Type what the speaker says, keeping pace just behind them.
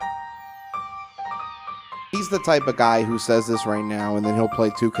He's the type of guy who says this right now, and then he'll play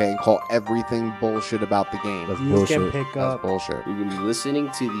 2K and call everything bullshit about the game. That's You bullshit. can pick That's up. bullshit. You're gonna be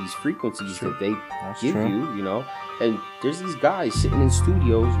listening to these frequencies that they That's give true. you, and there's these guys sitting in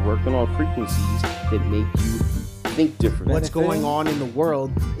studios working on frequencies that make you think differently. What's going on in the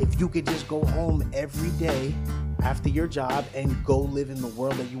world if you could just go home every day after your job and go live in the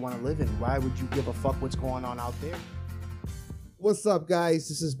world that you want to live in? Why would you give a fuck what's going on out there? What's up, guys?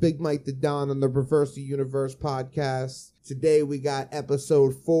 This is Big Mike the Don on the Reverse the Universe podcast. Today we got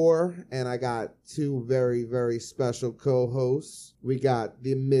episode 4, and I got two very, very special co-hosts. We got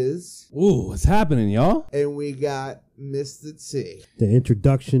The Miz, Ooh, what's happening, y'all? and we got Mr. T. The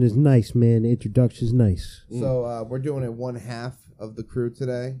introduction is nice, man. The introduction is nice. So we're doing it one half of the crew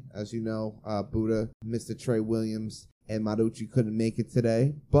today. As you know, Buddha, Mr. Trey Williams, and Marucci couldn't make it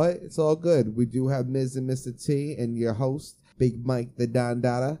today, but it's all good. We do have Miz and Mr. T and your host, Big Mike the Don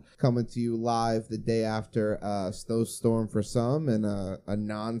Dada, coming to you live the day after a snowstorm for some and a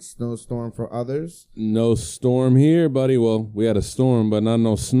non-snowstorm for others. No storm here, buddy. Well, we had a storm, but not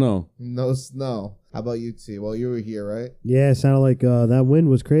no snow. No snow. How about you, T? Well, you were here, right? Yeah, it sounded like that wind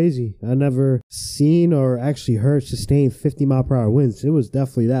was crazy. I never seen or actually heard sustained 50-mile-per-hour winds. It was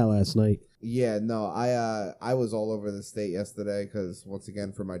definitely that last night. Yeah, no, I was all over the state yesterday because, once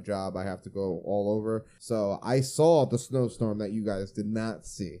again, for my job, I have to go all over. So I saw the snowstorm that you guys did not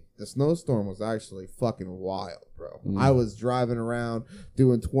see. The snowstorm was actually fucking wild, bro. I was driving around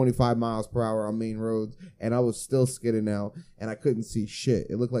doing 25 miles per hour on main roads, and I was still skidding out, and I couldn't see shit.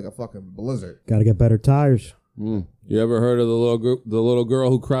 It looked like a fucking blizzard. Got to get better tires. You ever heard of the little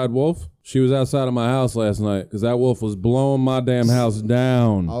girl who cried wolf? She was outside of my house last night because that wolf was blowing my damn house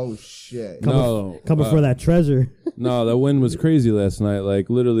down. Oh, shit. Coming For that treasure. No, the wind was crazy last night.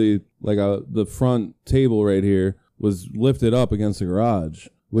 Like literally, like the front table right here was lifted up against the garage,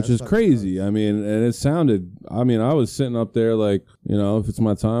 which is crazy. I mean, and it sounded. I mean, I was sitting up there like, if it's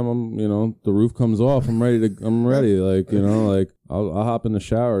my time, the roof comes off. I'm ready. Like I'll hop in the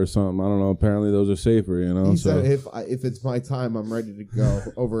shower or something. I don't know. Apparently those are safer. He said if it's my time, I'm ready to go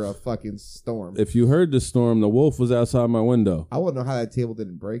over a fucking storm. If you heard the storm, the wolf was outside my window. I wouldn't know how that table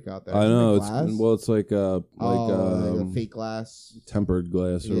didn't break out there. I know. It's It's like a fake glass, tempered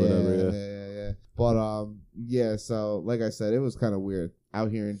glass or whatever. Yeah. But so like I said, it was kind of weird. Out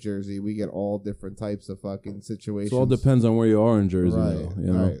here in Jersey, we get all different types of fucking situations. So it all depends on where you are in Jersey, right?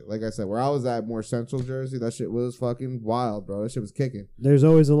 though, Right. Like I said, where I was at, more central Jersey, that shit was fucking wild, bro. That shit was kicking. There's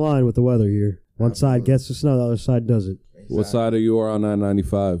always a line with the weather here. One side gets the snow, the other side doesn't. Exactly. What side are you on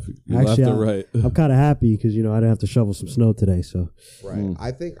 995? You Actually, left or right? I'm kind of happy because, I didn't have to shovel some snow today. So Right.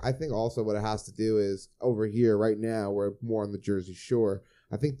 I think also what it has to do is over here right now, we're more on the Jersey Shore.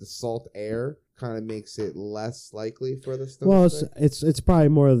 I think the salt air kind of makes it less likely for the snow. Well, it's probably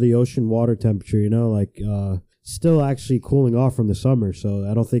more of the ocean water temperature, still actually cooling off from the summer. So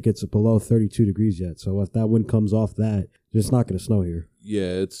I don't think it's below 32 degrees yet. So if that wind comes off that, it's not going to snow here.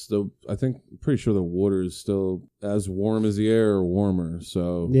 Yeah, pretty sure the water is still as warm as the air or warmer.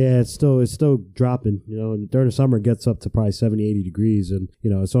 So Yeah, it's still dropping, and during the summer it gets up to probably 70, 80 degrees. And,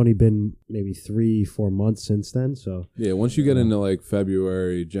 it's only been maybe 3-4 months since then. So yeah, once you get into like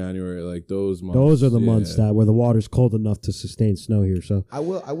February, January, like those months. those are the months where the water's cold enough to sustain snow here. So I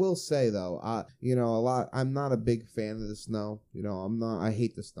will say though, I'm not a big fan of the snow. I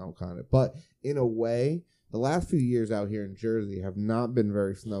hate the snow kind of, but in a way, the last few years out here in Jersey have not been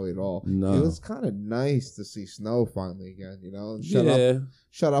very snowy at all. No. It was kind of nice to see snow finally again, and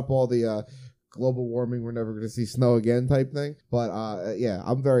shut up all the global warming, we're never going to see snow again type thing. But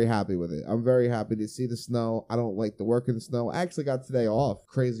I'm very happy with it. I'm very happy to see the snow. I don't like the work in the snow. I actually got today off.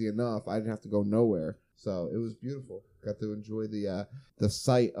 Crazy enough, I didn't have to go nowhere. So it was beautiful. Got to enjoy the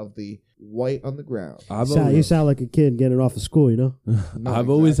sight of the white on the ground. You sound like a kid getting off of school, I've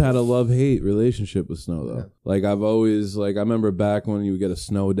always had a love-hate relationship with snow, though. Yeah. Like, I've always, I remember back when you would get a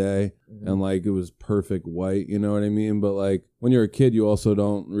snow day and, it was perfect white, you know what I mean? But, when you're a kid, you also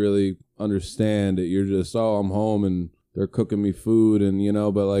don't really understand it. You're just, I'm home and they're cooking me food and,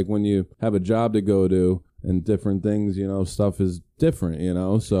 but, when you have a job to go to and different things, stuff is different,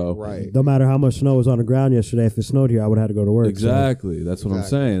 so. Right. No matter how much snow was on the ground yesterday, if it snowed here, I would have had to go to work. Exactly. So. That's what I'm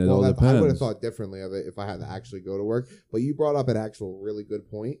saying. It all depends. I would have thought differently of it if I had to actually go to work. But you brought up an actual really good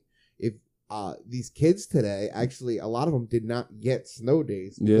point. If these kids today, actually, a lot of them did not get snow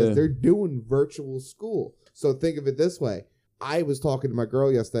days because they're doing virtual school. So think of it this way. I was talking to my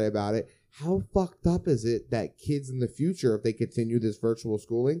girl yesterday about it. How fucked up is it that kids in the future, if they continue this virtual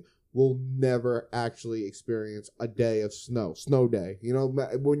schooling, will never actually experience a day of snow day. You know,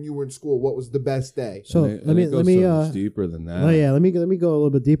 when you were in school, what was the best day? So And let me so much deeper than that. Oh yeah, let me go a little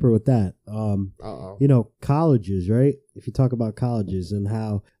bit deeper with that. Uh-oh. You know, colleges, right? If you talk about colleges and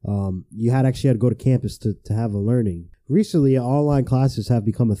how you had to go to campus to have a learning. Recently, online classes have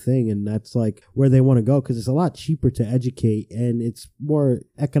become a thing, and that's like where they want to go because it's a lot cheaper to educate and it's more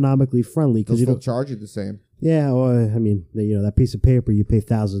economically friendly They'll because you still don't charge you the same. Yeah, well, I mean, you know, that piece of paper you pay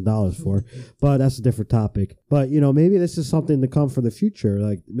 $1,000 for, but that's a different topic. But, you know, maybe this is something to come for the future.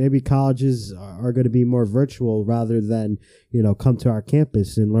 Like maybe colleges are going to be more virtual rather than, you know, come to our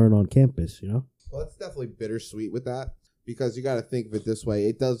campus and learn on campus, you know? Well, it's definitely bittersweet with that because you got to think of it this way.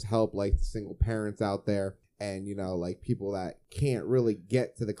 It does help like the single parents out there and, you know, like people that can't really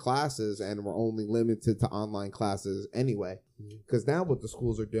get to the classes and were only limited to online classes anyway. Because now what the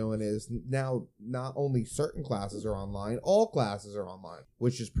schools are doing is now not only certain classes are online, all classes are online,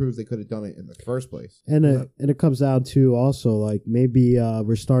 which just proves they could have done it in the first place. And it comes down to also like maybe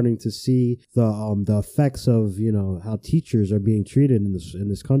we're starting to see the effects of, you know, how teachers are being treated in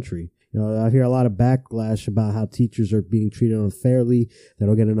this country. You know, I hear a lot of backlash about how teachers are being treated unfairly. They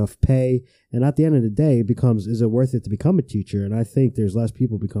don't get enough pay. And at the end of the day, it becomes, is it worth it to become a teacher? And I think there's less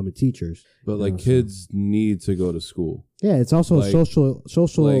people becoming teachers. But like kids need to go to school. Yeah, it's also like, social.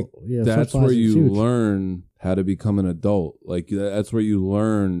 Like, Yeah, that's where you huge. learn how to become an adult. Like that's where you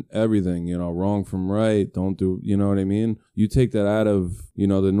learn everything, you know, wrong from right. Don't do, you know what I mean? You take that out of, you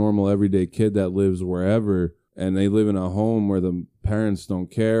know, the normal everyday kid that lives wherever and they live in a home where the parents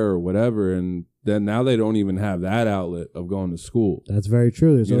don't care or whatever. And then now they don't even have that outlet of going to school. That's very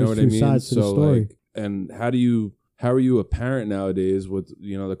true. There's You know always what I two mean? sides to the So story. like, and how are you a parent nowadays with,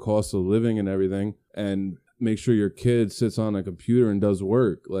 you know, the cost of living and everything and make sure your kid sits on a computer and does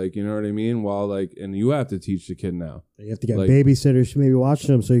work, like, you know what I mean? While like, and you have to teach the kid now. You have to get like- babysitters maybe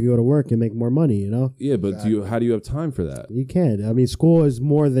watching them so you can go to work and make more money, you know? Yeah, but how do you have time for that? You can't. I mean, school is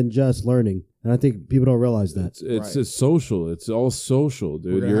more than just learning. And I think people don't realize that. It's just social. It's all social,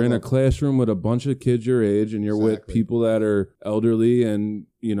 dude. gonna You're in have a classroom with a bunch of kids your age and you're with Exactly. people that are elderly and,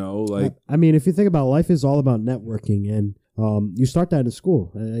 you know, like, I mean, if you think about it, life is all about networking, and you start that in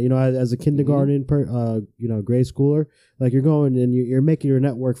school. You know, as a kindergarten, you know, grade schooler, like you're going and you're making your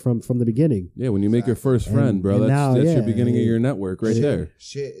network from the beginning. yeah, when you make your first And- friend, bro, and that's now, your yeah, beginning of your network right there.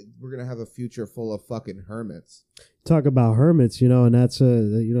 Shit, we're gonna have a future full of fucking hermits. Talk about hermits, you know, and that's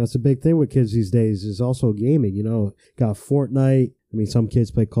it's a big thing with kids these days. Is also gaming. You know, got Fortnite. I mean, some kids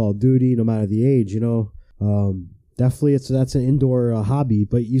play Call of Duty, no matter the age. You know, definitely that's an indoor hobby,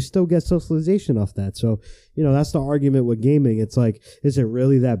 but you still get socialization off that. So, you know, that's the argument with gaming. It's like, is it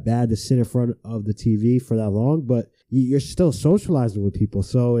really that bad to sit in front of the TV for that long? But you're still socializing with people,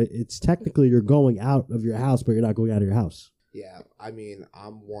 so it's technically you're going out of your house, but you're not going out of your house. Yeah, I mean,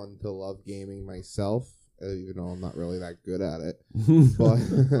 I'm one to love gaming myself, even though I'm not really that good at it.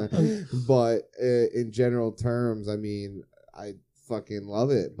 but in general terms, I mean, I fucking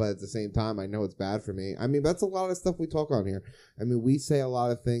love it. But at the same time, I know it's bad for me. I mean, that's a lot of stuff we talk on here. I mean, we say a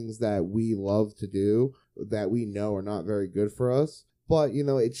lot of things that we love to do that we know are not very good for us. But, you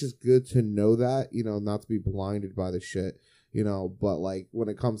know, it's just good to know that, you know, not to be blinded by the shit. You know, but like when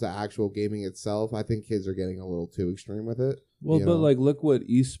it comes to actual gaming itself, I think kids are getting a little too extreme with it. Well, you but know? like, look what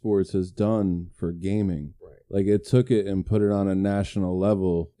esports has done for gaming. Right. Like, it took it and put it on a national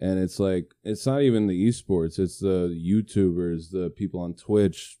level, and it's like, it's not even the esports, it's the YouTubers, the people on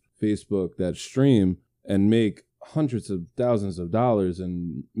Twitch, Facebook that stream and make hundreds of thousands of dollars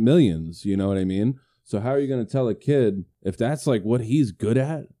and millions, you know what I mean? So how are you going to tell a kid if that's like what he's good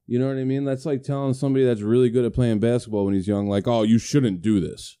at? You know what I mean? That's like telling somebody that's really good at playing basketball when he's young, like, oh, you shouldn't do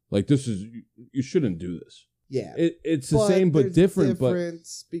this. Like, you shouldn't do this. Yeah. It's the same but there's different.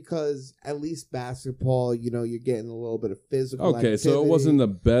 difference because at least basketball, you know, you're getting a little bit of physical Okay, so activity. it wasn't the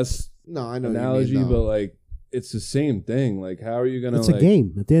best No, I know analogy, what you mean, but though. like, it's the same thing. Like, how are you going to It's like... a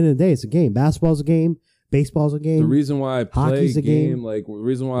game. At the end of the day, it's a game. Basketball's a game. Baseball's a game. The reason why I play Hockey's a game. like the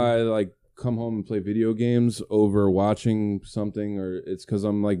reason why I like come home and play video games over watching something, or it's because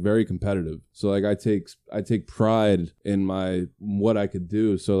I'm like very competitive. So like I take pride in what I could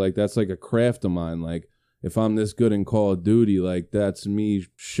do. So like that's like a craft of mine. Like if I'm this good in Call of Duty, like that's me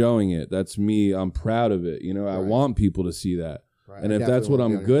showing it. That's me. I'm proud of it. You know, I Right. want people to see that. Right, And I if that's definitely what wanna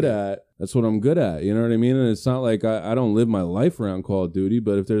I'm be on good your team. at, that's what I'm good at. You know what I mean? And it's not like I don't live my life around Call of Duty,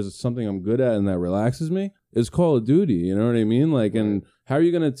 but if there's something I'm good at and that relaxes me, it's Call of Duty. You know what I mean? Like, and how are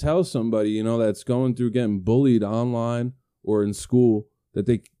you going to tell somebody, you know, that's going through getting bullied online or in school that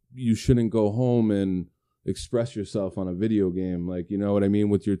you shouldn't go home and express yourself on a video game? Like, you know what I mean?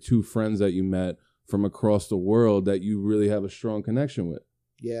 With your two friends that you met from across the world that you really have a strong connection with.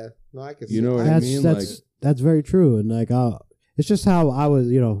 Yeah, no, I can see You know what that. I mean? That's very true. And like, it's just how I was,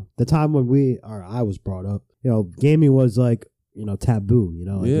 the time when I was brought up, gaming was like, taboo,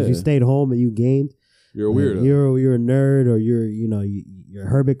 like if you stayed home and you gamed, you're a weirdo. You're a nerd, or you're a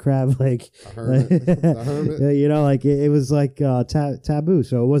hermit crab, like A hermit. The hermit. like it was like taboo.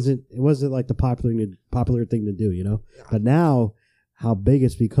 So it wasn't like the popular thing to do, But now, how big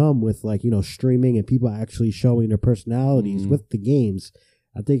it's become with like streaming and people actually showing their personalities with the games,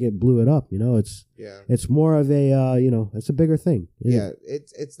 I think it blew it up. It's more of a it's a bigger thing. Yeah,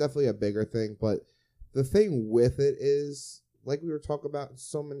 it's definitely a bigger thing. But the thing with it is, like we were talking about in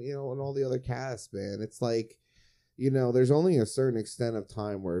so many, and all the other casts, man, it's like, there's only a certain extent of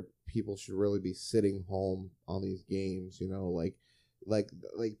time where people should really be sitting home on these games,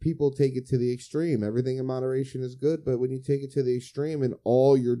 like people take it to the extreme. Everything in moderation is good, but when you take it to the extreme and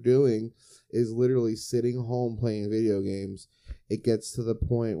all you're doing is literally sitting home playing video games, it gets to the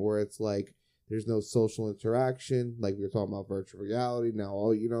point where it's like, there's no social interaction. Like we were talking about virtual reality.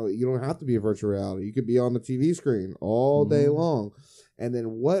 Now, you don't have to be a virtual reality. You could be on the TV screen all day long. And then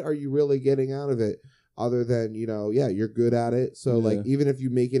what are you really getting out of it other than, you're good at it. So like, even if you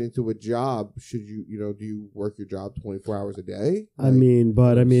make it into a job, should you, do you work your job 24 hours a day? I mean,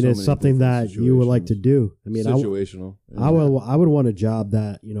 it's something that you would like to do. I mean, situational. I would want a job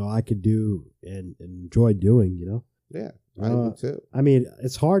that, I could do and enjoy doing, Yeah. I do too. I mean,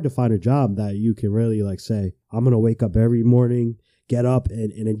 it's hard to find a job that you can really like say, I'm going to wake up every morning, get up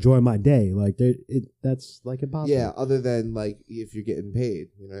and enjoy my day. Like that's like impossible. Yeah. Other than like, if you're getting paid,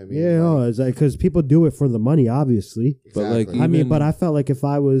 you know what I mean? Yeah. No, it's like, cause people do it for the money, obviously. Exactly. But like, but I felt like if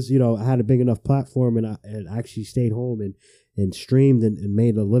I was, I had a big enough platform and I actually stayed home and streamed and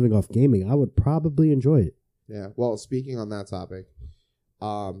made a living off gaming, I would probably enjoy it. Yeah. Well, speaking on that topic,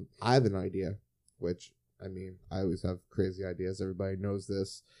 I have an idea, which, I mean, I always have crazy ideas. Everybody knows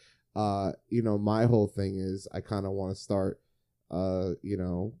this. My whole thing is I kind of want to start, I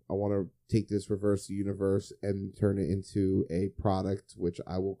want to take this reverse universe and turn it into a product, which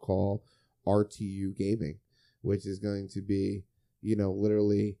I will call RTU Gaming, which is going to be,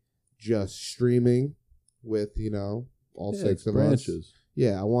 literally just streaming with, all 6 of branches. us.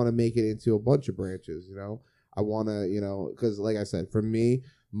 Yeah, I want to make it into a bunch of branches, I want to, because like I said, for me,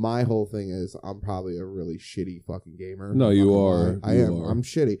 my whole thing is I'm probably a really shitty fucking gamer. No, you are. I am. I'm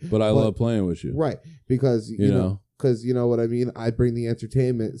shitty. But I love playing with you. Right. Because, you know, because you know what I mean? I bring the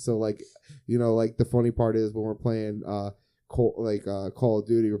entertainment. So, like, like the funny part is when we're playing Call of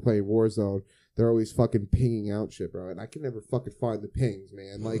Duty, we're playing Warzone, they're always fucking pinging out shit, bro. And I can never fucking find the pings,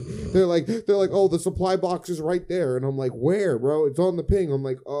 man. Like, they're like, oh, the supply box is right there. And I'm like, where, bro? It's on the ping. I'm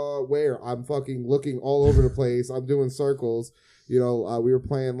like, where? I'm fucking looking all over the place. I'm doing circles. We were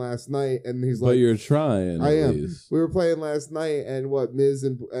playing last night, and he's like... But you're trying, I am. Least. We were playing last night, and Miz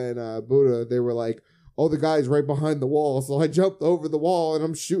and Buddha, they were like, oh, the guy's right behind the wall. So I jumped over the wall, and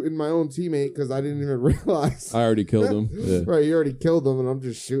I'm shooting my own teammate, because I didn't even realize. I already killed him. Yeah. Right, you already killed him, and I'm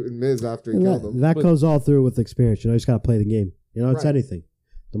just shooting Miz after he killed him. That goes all through with experience. You just got to play the game. It's anything.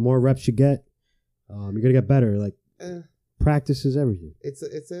 The more reps you get, you're going to get better. Like, practice is everything.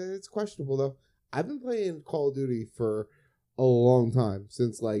 It's questionable, though. I've been playing Call of Duty for a long time,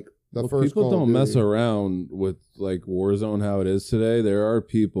 since like the first people Call don't of Duty. mess around with like Warzone how it is today. There are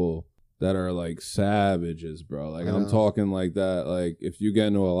people that are like savages, bro. Like I'm talking like that. Like if you get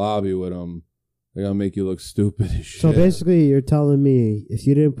into a lobby with them, they're gonna make you look stupid as shit. So basically, you're telling me if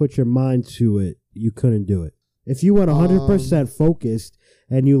you didn't put your mind to it, you couldn't do it. If you went 100% focused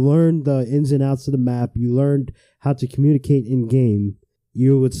and you learned the ins and outs of the map, you learned how to communicate in game,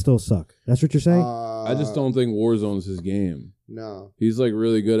 you would still suck. That's what you're saying? I just don't think Warzone's his game. No. He's like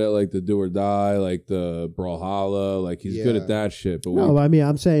really good at like the do or die, like the Brawlhalla. Like he's good at that shit. But no, I mean,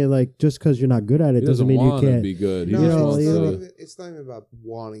 I'm saying like just because you're not good at it doesn't mean you can't be good. He No, just wants to. It's not even about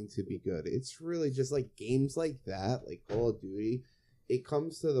wanting to be good. It's really just like games like that, like Call of Duty. It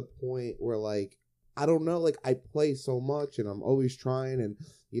comes to the point where like, I don't know, like I play so much and I'm always trying, and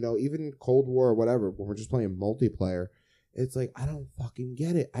even Cold War or whatever, when we're just playing multiplayer, it's like, I don't fucking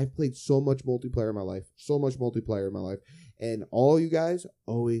get it. I've played so much multiplayer in my life. And all you guys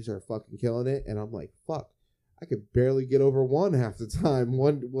always are fucking killing it. And I'm like, fuck, I could barely get over one half the time.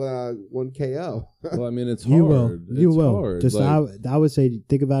 One KO. Well, I mean, it's hard. You will. Hard. Just like, I would say,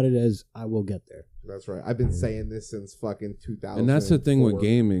 think about it as I will get there. That's right. I've been saying this since fucking 2000. And that's the thing with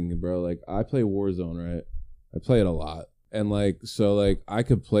gaming, bro. Like, I play Warzone, right? I play it a lot. And like, so like I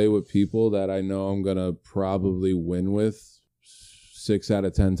could play with people that I know I'm going to probably win with 6 out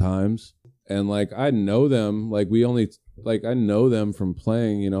of 10 times. and like I know them. Like I know them from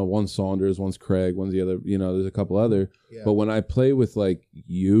playing. One's Saunders, one's Craig, one's the other. There's a couple other. Yeah. But when I play with like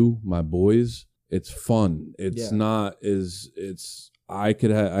you, my boys, it's fun. It's not it's I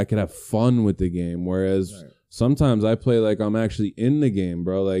could have fun with the game. Whereas sometimes I play like I'm actually in the game,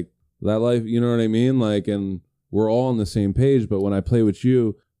 bro. Like that life, you know what I mean? Like, and we're all on the same page. But when I play with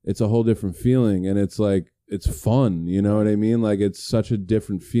you, it's a whole different feeling, and it's like. It's fun, you know what I mean? Like, it's such a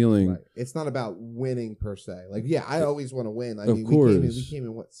different feeling. Right. It's not about winning, per se. Like, yeah, I always want to win. I mean, of course. We came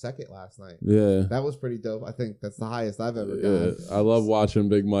in, second last night? Yeah. That was pretty dope. I think that's the highest I've ever done. I love watching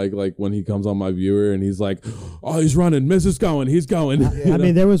Big Mike, like, when he comes on my viewer, and he's like, oh, he's running. Miz is going. He's going. I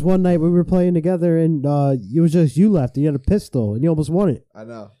mean, there was one night we were playing together, and it was just you left, and you had a pistol, and you almost won it. I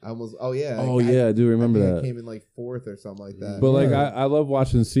know. I almost, oh, yeah. I do remember that. I came in, like, 4th or something like that. But, like, I love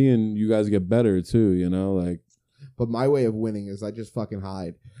seeing you guys get better, too, like. But my way of winning is I just fucking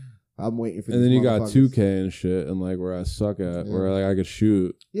hide. I'm waiting for. And then you got 2K and shit, and like where I suck at, where like I could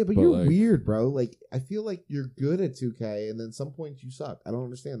shoot. Yeah, but you're like, weird, bro. Like I feel like you're good at 2K, and then some points you suck. I don't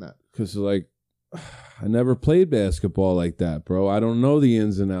understand that. Because like I never played basketball like that, bro. I don't know the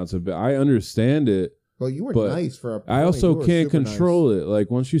ins and outs of it. I understand it. Well, you were nice for a. I also can't control it.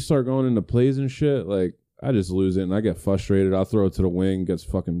 Like once you start going into plays and shit, like. I just lose it and I get frustrated. I'll throw it to the wing, gets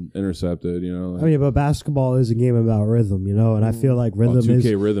fucking intercepted, Like, I mean, but basketball is a game about rhythm, and I feel like rhythm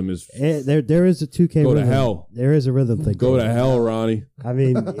 2K rhythm is... There is a 2K rhythm. Go to hell. There is a rhythm thing. Go to hell, Ronnie. I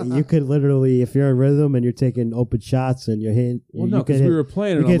mean, you could literally, if you're in rhythm and you're taking open shots and you're hitting... Well, no, because we were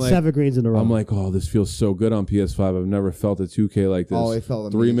playing and you get 7 greens in a row. I'm like, oh, this feels so good on PS5. I've never felt a 2K like this. Oh, it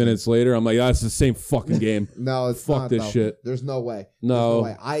felt amazing. 3 minutes later, I'm like, oh, it's the same fucking game. No, it's Fuck not, this though. shit. There's no way. No.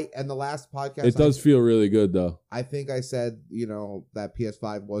 There's no way. And the last podcast... It does feel really good, though. I think I said, that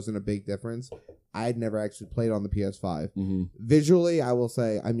PS5 wasn't a big difference. I had never actually played on the PS5. Mm-hmm. Visually, I will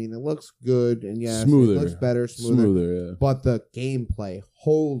say, I mean, it looks good, and yes, smoother. It looks better, smoother. Yeah. But the gameplay,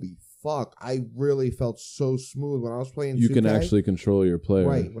 holy fuck, I really felt so smooth when I was playing 2K. You can actually control your player.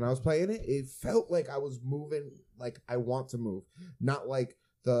 Right. When I was playing it, it felt like I was moving like I want to move. Not like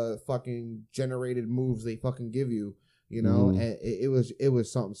the fucking generated moves they fucking give you. And it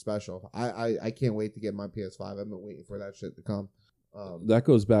was something special. I can't wait to get my PS5. I've been waiting for that shit to come. That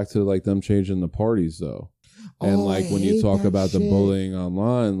goes back to like them changing the parties though, and like when you talk about the bullying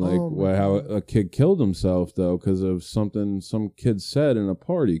online, like how a kid killed himself though because of something some kid said in a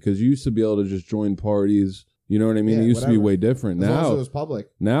party. Because you used to be able to just join parties. You know what I mean? Yeah, it used to be way different. As long now as it was public.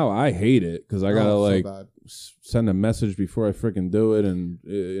 Now I hate it because I gotta so send a message before I freaking do it, and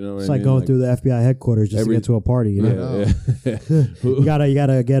you know what it's I like mean? going through the FBI headquarters just to get to a party. Yeah. you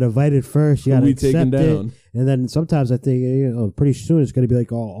gotta get invited first. You gotta accept it, and then sometimes I think pretty soon it's gonna be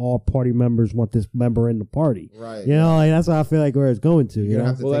like all party members want this member in the party. Right. Like that's how I feel like where it's going to. You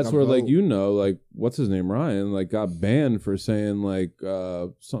know? Well, that's where like what's his name, Ryan, like got banned for saying like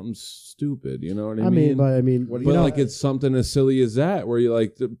something stupid. You know what I mean? But like it's something as silly as that where you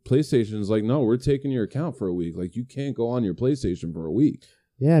like the PlayStation's like, no, we're taking your account for a week. Like you can't go on your PlayStation for a week.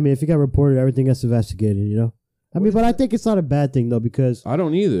 Yeah, I mean, if you got reported, everything gets investigated. But I think it's not a bad thing though because I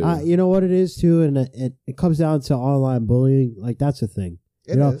don't either. You know what it is too, and it comes down to online bullying. Like that's a thing.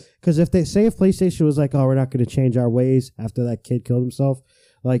 It is because if PlayStation was like, oh, we're not going to change our ways after that kid killed himself,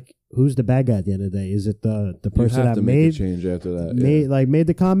 like. Who's the bad guy at the end of the day? Is it the person that made a change after that? Made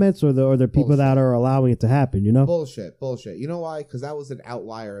the comments, or the people that are allowing it to happen? Bullshit. You know why? Because that was an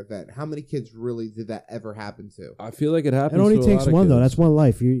outlier event. How many kids really did that ever happen to? I feel like it happens. It only to takes a lot one of though. kids. That's one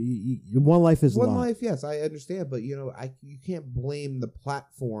life. One life is one life. Yes, I understand, but you can't blame the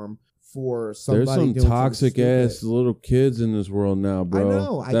platform for somebody. There's some doing toxic ass little kids in this world now, bro. I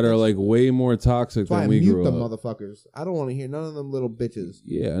know. That are like way more toxic than we grew up. Mute them motherfuckers. I don't want to hear none of them little bitches.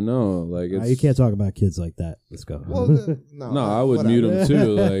 Yeah, I know. Like you can't talk about kids like that. Let's go. Well, no, I would mute them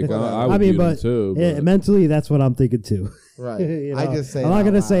too. Like I would mute them too. But mentally, that's what I'm thinking too. Right. I just say. I'm not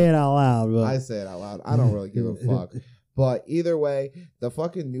gonna say it out loud. But I say it out loud. I don't really give a fuck. But either way, the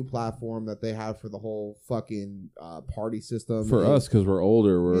fucking new platform that they have for the whole fucking party system. For us, because we're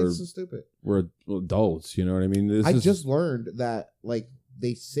older, it's so stupid. We're adults, you know what I mean? I just learned that, like,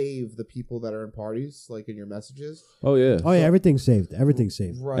 they save the people that are in parties, like, in your messages. Oh, yeah. Oh, yeah, everything's saved. Everything's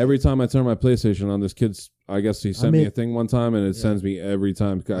saved. Right. Every time I turn my PlayStation on, this kid's, I guess he sent me a thing one time, and it sends me every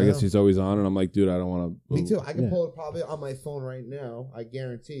time. I guess he's always on, and I'm like, dude, I don't want to. Me too. I can pull it probably on my phone right now. I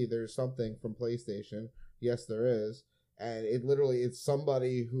guarantee there's something from PlayStation. Yes, there is. And it's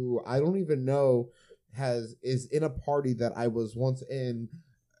somebody who I don't even know is in a party that I was once in,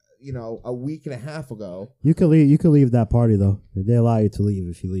 a week and a half ago. You can leave that party though. They allow you to leave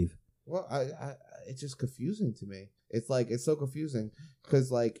if you leave. Well, it's just confusing to me. It's like it's so confusing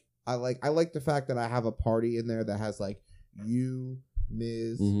because like I like the fact that I have a party in there that has like you,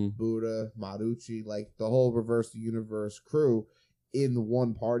 Miz, Buddha, Marucci, like the whole Reverse the Universe crew in the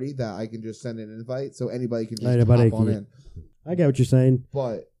one party that I can just send an invite so anybody can just hop on in. I get what you're saying.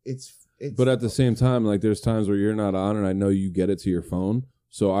 But it's But at the same time, like there's times where you're not on and I know you get it to your phone.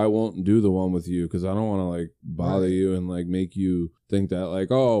 So I won't do the one with you because I don't want to like bother you and like make you think that like,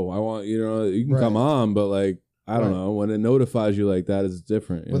 oh, I want, you know, you can come on, but like, I don't know. When it notifies you like that, it's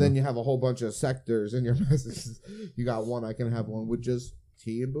different. But then you have a whole bunch of sectors in your messages. You got one, I can have one with just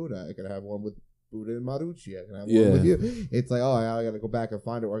T and Buddha. I can have one with Buddha and Marucci. I can have one with you. It's like, oh, I got to go back and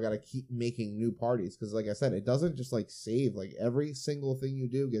find it, or I got to keep making new parties. Because like I said, it doesn't just like save. Like every single thing you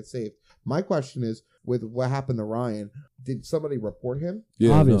do gets saved. My question is, with what happened to Ryan, did somebody report him?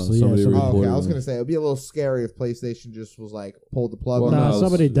 Yeah, obviously. Somebody reported I was him. going to say, it would be a little scary if PlayStation just was like, pulled the plug. Well, No, no,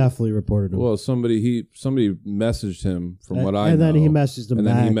 somebody definitely reported him. Well, somebody messaged him from what I know. And then he messaged him and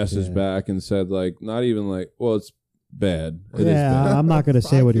back. then he messaged back and said like, not even like, well, it's bad. It is yeah, bad. I'm not going to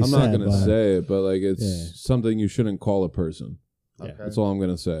say what he I'm said. not going to but- say it, but like it's something you shouldn't call a person. Okay. That's all I'm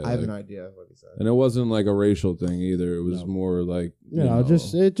going to say. I have like, an idea of what he said. and it wasn't like a racial thing either. It was more like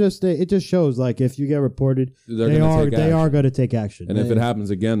it just shows like if you get reported, they are going to take action. And if it happens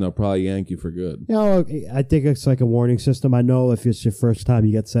again, they'll probably yank you for good. You know, I think it's like a warning system. I know if it's your first time,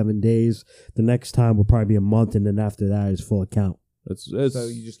 you get 7 days. The next time will probably be a month, and then after that is full account. It's so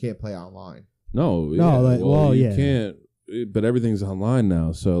you just can't play online. No, you can't. But everything's online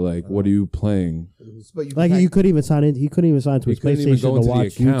now. So like, what are you playing? But you couldn't even sign in. He couldn't even sign to his couldn't even PlayStation go to into the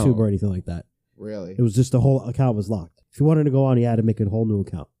watch account. YouTube or anything like that. Really? It was just the whole account was locked. If you wanted to go on, you had to make a whole new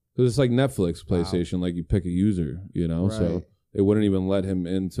account. Because it's like Netflix, PlayStation. Like you pick a user, you know. Right. So it wouldn't even let him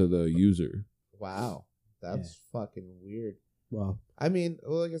into the user. Wow, that's fucking weird. Wow. I mean,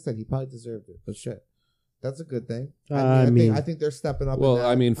 well, like I said, he probably deserved it, but shit, that's a good thing. I I think they're stepping up. Well, in that.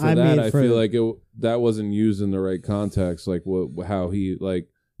 I mean, I feel like that wasn't used in the right context. Like how he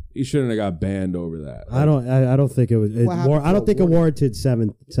shouldn't have got banned over that. I don't think it was. I don't think it warranted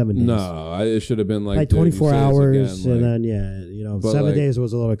 7 days. No, it should have been like 24 hours, again, and then 7 days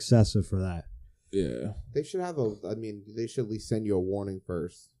was a little excessive for that. Yeah, they should have they should at least send you a warning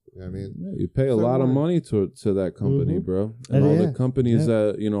first. You know what I mean? Yeah, you pay a lot of money to that company, bro. And all the companies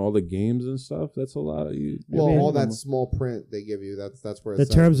that all the games and stuff. That's a lot of you. All that small print they give you. That's where the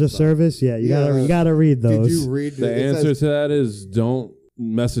terms of service. Yeah, you gotta read those. Did you read the answer to that? Is don't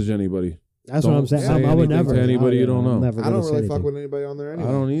message anybody. That's what I'm saying. I would never to anybody you don't know. I don't really fuck with anybody on there anyway.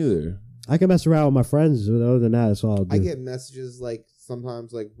 I don't either. I can mess around with my friends. Other than that, that's all I'll do. I get messages like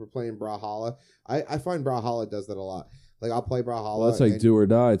sometimes like we're playing Brawlhalla. I find Brawlhalla does that a lot. Like I'll play Brawlhalla. Well, that's like do or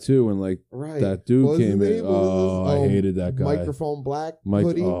die too. When like that dude came in. I hated that guy. Microphone Black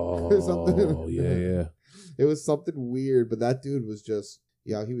hoodie or something. Oh yeah. It was something weird, but that dude was just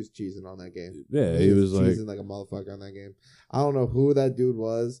he was cheesing on that game. Yeah, he was cheesing like a motherfucker on that game. I don't know who that dude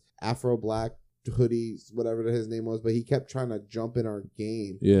was. Afro Black hoodie, whatever his name was, but he kept trying to jump in our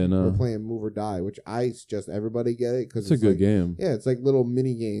game. Yeah, no. We're playing Move or Die, which I suggest everybody get it because it's a good game. Yeah, it's like little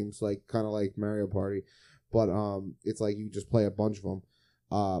mini games, like kind of like Mario Party. But it's like you just play a bunch of them.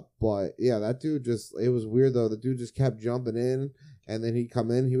 But yeah, that dude it was weird though. The dude just kept jumping in, and then he'd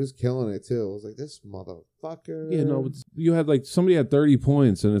come in. He was killing it too. I was like, this motherfucker. Yeah, no, you had like somebody had 30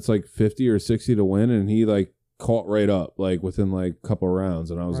 points, and it's like 50 or 60 to win, and he like caught right up like within like a couple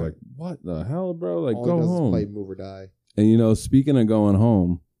rounds, and I was like, what the hell, bro? Like all go he does home. Is play Move or Die. And speaking of going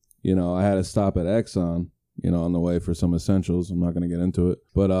home, I had to stop at Exxon, on the way for some essentials. I'm not gonna get into it,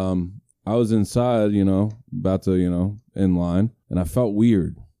 but I was inside, about to, in line, and I felt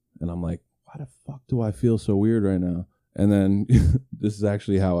weird. And I'm like, why the fuck do I feel so weird right now? And then this is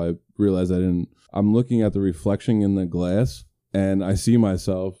actually how I realized I'm looking at the reflection in the glass, and I see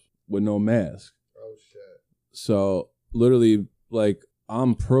myself with no mask. Oh, shit. So literally, like,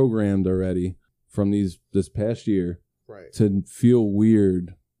 I'm programmed already from this past year to feel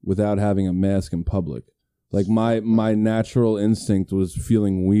weird without having a mask in public. Like, my natural instinct was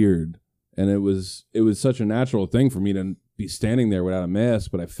feeling weird. And it was such a natural thing for me to be standing there without a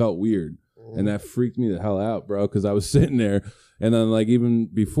mask, but I felt weird. And that freaked me the hell out, bro, because I was sitting there. And then, like, even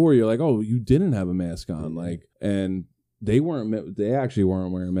before, you're like, oh, you didn't have a mask on. Like, and they actually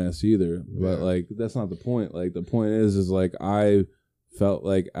weren't wearing masks either. But, like, that's not the point. Like, the point is like, I felt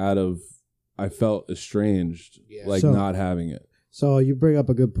like I felt estranged, like, not having it. So you bring up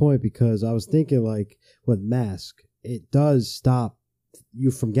a good point, because I was thinking, like, with mask, it does stop you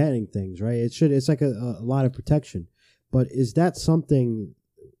from getting things, right? It's like a lot of protection. But is that something,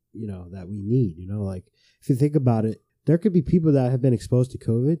 that we need? Like, if you think about it, there could be people that have been exposed to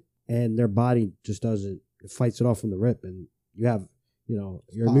COVID and their body just fights it off from the rip. And you have,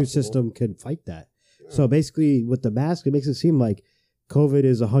 your immune system can fight that. Yeah. So basically, with the mask, it makes it seem like COVID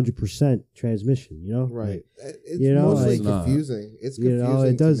is 100% transmission. Right? It's mostly confusing. It's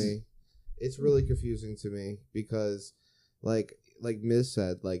confusing to me. It's really confusing to me because, like Miz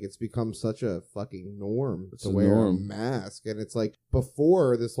said, like it's become such a fucking norm to wear a mask, and it's like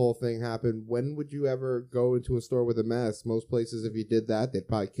before this whole thing happened, when would you ever go into a store with a mask? Most places, if you did that, they'd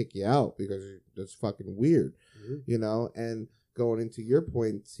probably kick you out because it's fucking weird, And going into your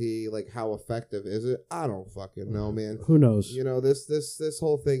point, T, like how effective is it? I don't fucking know, man. Who knows? This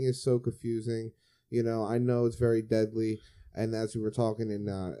whole thing is so confusing. I know it's very deadly, and as we were talking in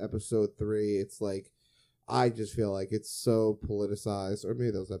episode 3, it's like. I just feel like it's so politicized, or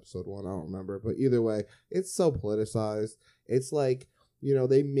maybe that was episode 1, I don't remember. But either way, it's so politicized. It's like,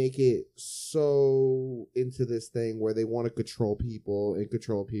 they make it so into this thing where they want to control people.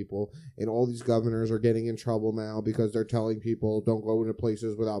 And all these governors are getting in trouble now because they're telling people don't go into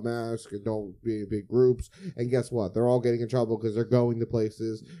places without masks and don't be in big groups. And guess what? They're all getting in trouble because they're going to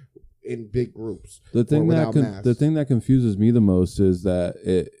places in big groups. The thing that confuses me the most is that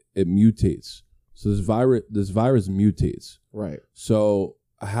it mutates. So this virus mutates. Right. So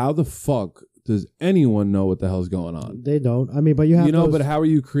how the fuck does anyone know what the hell's going on? They don't. I mean, but you have but how are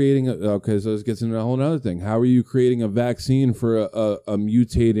you creating okay, so this gets into a whole other thing. How are you creating a vaccine for a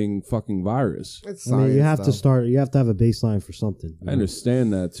mutating fucking virus? It's science, I mean, you have to have a baseline for something. I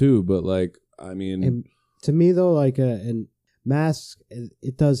understand that too, but and to me though, and masks,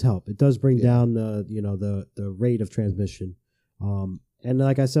 it does help. It does bring down the rate of transmission. And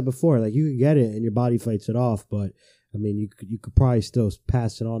like I said before, like you could get it and your body fights it off, but I mean, you could probably still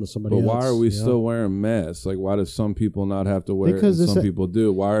pass it on to somebody else. But why are we still wearing masks? Like, why do some people not have to wear it and some people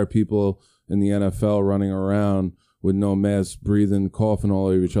do? Why are people in the NFL running around with no masks, breathing, coughing all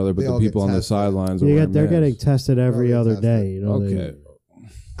over each other, but the people on the sidelines are wearing masks? They're getting tested every other day. Okay.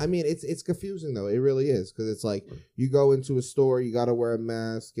 I mean, it's confusing, though. It really is, because it's like you go into a store, you got to wear a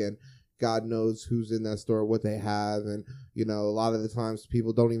mask, and God knows who's in that store, what they have, and a lot of the times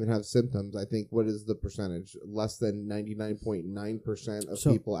people don't even have symptoms. I think what is the percentage? Less than 99.9%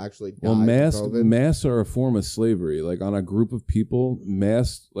 of people actually die. Well, masks are a form of slavery. Like on a group of people,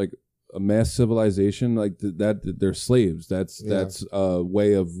 like a mass civilization, like that, they're slaves. That's a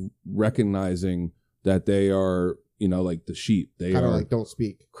way of recognizing that they are. Like the sheep. They kind are of like don't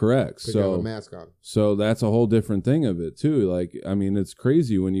speak. Correct. So you have a mask on. So that's a whole different thing of it too. Like, I mean, it's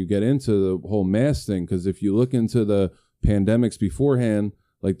crazy when you get into the whole mask thing, because if you look into the pandemics beforehand,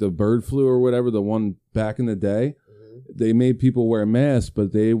 like the bird flu or whatever, the one back in the day, they made people wear masks, but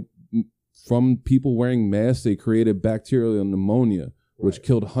from people wearing masks, they created bacterial pneumonia, which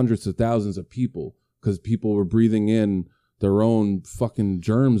killed hundreds of thousands of people because people were breathing in their own fucking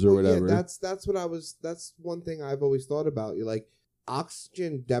germs or whatever. Yeah, that's one thing I've always thought about. You're like,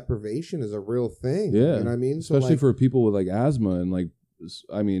 oxygen deprivation is a real thing. Yeah. You know what I mean? Especially for people with like asthma and like,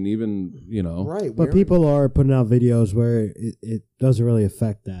 I mean, even, Right. But people are putting out videos where it doesn't really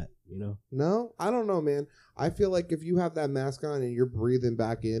affect that, No, I don't know, man. I feel like if you have that mask on and you're breathing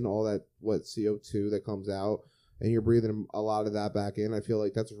back in all that, CO2 that comes out, and you're breathing a lot of that back in, I feel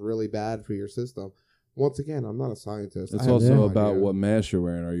like that's really bad for your system. Once again, I'm not a scientist. It's also about what mask you're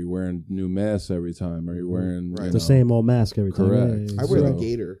wearing. Are you wearing new masks every time? Are you wearing the same old mask every time? Correct. I wear the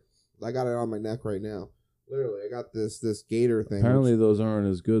gator. I got it on my neck right now. Literally, I got this gator thing. Apparently, those aren't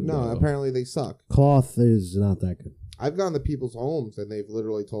as good. No, apparently they suck. Cloth is not that good. I've gone to people's homes and they've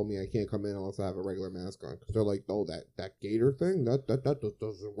literally told me I can't come in unless I have a regular mask on, because they're like, "Oh, that gator thing that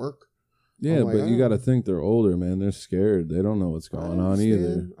doesn't work." Yeah, but you got to think they're older, man. They're scared. They don't know what's going on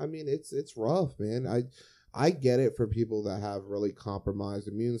either. I mean, it's rough, man. I get it for people that have really compromised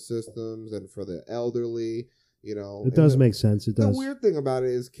immune systems and for the elderly, It does make sense. It does. The weird thing about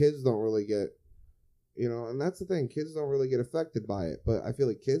it is kids don't really get, and that's the thing. Kids don't really get affected by it. But I feel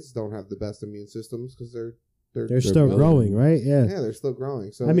like kids don't have the best immune systems because they're still growing, right? Yeah. Yeah, they're still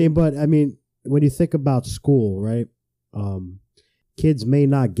growing. So I mean, when you think about school, right? Kids may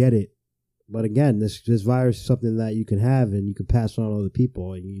not get it. But again, this virus is something that you can have and you can pass on to other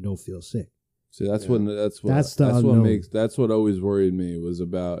people and you don't feel sick. See, that's what always worried me was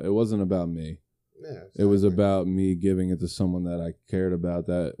about. It wasn't about me. Yeah, exactly. It was about me giving it to someone that I cared about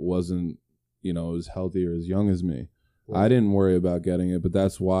that wasn't, as healthy or as young as me. Right. I didn't worry about getting it, but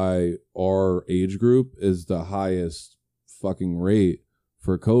that's why our age group is the highest fucking rate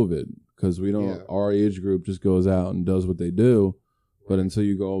for COVID, because we don't. Yeah. Our age group just goes out and does what they do. But until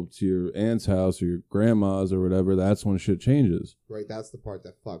you go to your aunt's house or your grandma's or whatever, that's when shit changes. Right, that's the part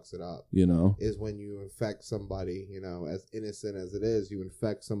that fucks it up. Is when you infect somebody, as innocent as it is, you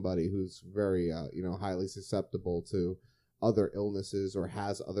infect somebody who's very, highly susceptible to other illnesses or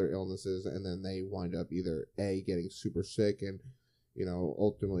has other illnesses, and then they wind up either A, getting super sick and, you know,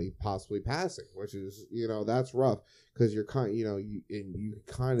 ultimately possibly passing, which is, you know, that's rough because you're kind, you know, you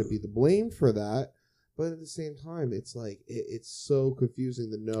kind of be the blame for that. But at the same time, it's like, it's so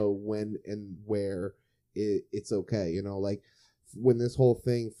confusing to know when and where it's okay. You know, like when this whole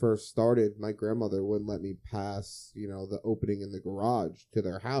thing first started, my grandmother wouldn't let me pass, you know, the opening in the garage to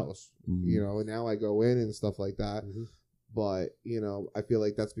their house, you know, and now I go in and stuff like that. But, you know, I feel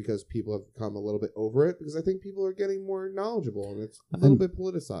like that's because people have become a little bit over it because I think people are getting more knowledgeable and it's a little bit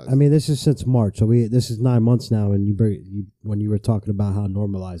politicized. I mean, this is since March, so this is 9 months now. And when you were talking about how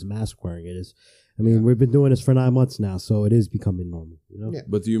normalized mask wearing it is, I mean, we've been doing this for 9 months now, so it is becoming normal. You know. Yeah.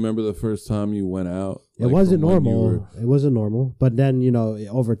 But do you remember the first time you went out? It wasn't normal. It wasn't normal. But then, you know,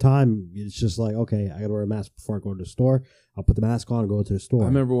 over time, it's just like, okay, I got to wear a mask before I go to the store. I'll put the mask on and go to the store. I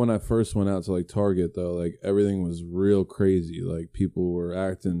remember when I first went out to like Target, though, like everything was real crazy. Like people were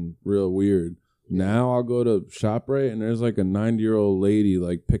acting real weird. Now I'll go to ShopRite and there's like a 90-year-old lady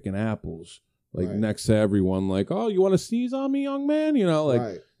like picking apples, like next to everyone. Like, oh, you want to sneeze on me, young man? You know,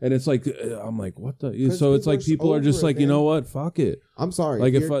 like, and it's like, I'm like, what the? So it's like people are just like, you know what? Fuck it. I'm sorry.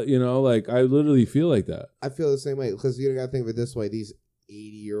 Like if I, you know, like I literally feel like that. I feel the same way because you got to think of it this way: these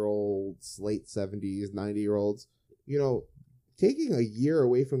 80-year-olds, late 70s, 90-year-olds, you know, taking a year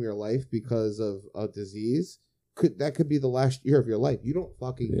away from your life because of a disease could be the last year of your life. You don't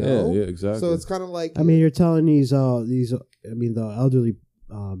fucking know. Yeah, exactly. So it's kind of like, I mean, you're telling these I mean, the elderly,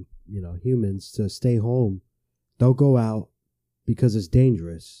 you know, humans to stay home, don't go out because it's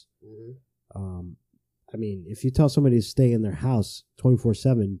dangerous. I mean, if you tell somebody to stay in their house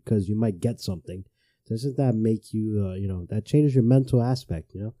 24/7 because you might get something, doesn't that make you, you know, that changes your mental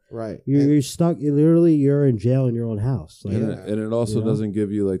aspect, you know? right. You're stuck, you're in jail in your own house. Like, And it also you know? doesn't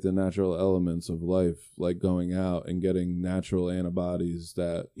give you like the natural elements of life, like going out and getting natural antibodies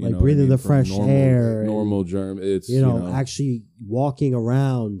that, you like know, breathing the from fresh air. normal germ. It's, you know, actually walking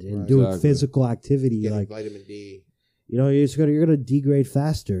around and doing physical activity. Getting like vitamin D. You know, you're gonna degrade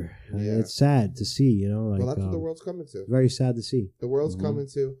faster. It's sad to see. You know, like, well, that's what the world's coming to. Very sad to see. The world's coming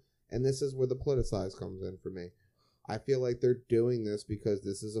to, and this is where the politicized comes in for me. I feel like they're doing this because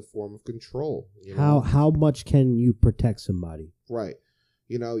this is a form of control. You know? How much can you protect somebody? Right.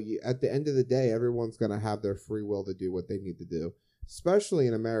 You know, at the end of the day, everyone's gonna have their free will to do what they need to do. Especially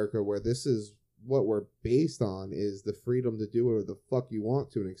in America, where this is what we're based on, is the freedom to do whatever the fuck you want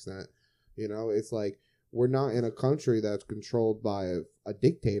to an extent. You know, it's like, we're not in a country that's controlled by a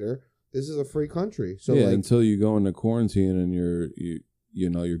dictator. This is a free country. So yeah, like, until you go into quarantine and you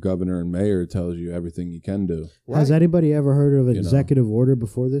know, your governor and mayor tells you everything you can do. Right. Has anybody ever heard of an executive order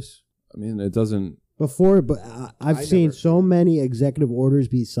before this? I mean, it doesn't. But I've seen so many executive orders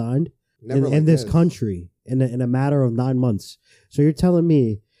be signed in this country in a matter of 9 months. So you're telling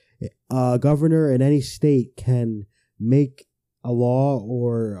me a governor in any state can make a law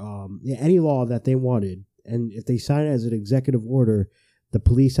or any law that they wanted, and if they sign it as an executive order, the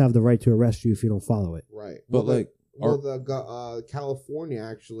police have the right to arrest you if you don't follow it. Right. But California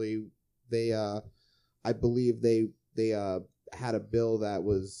actually, they I believe they had a bill that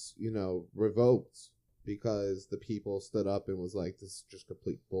was, you know, revoked because the people stood up and was like, this is just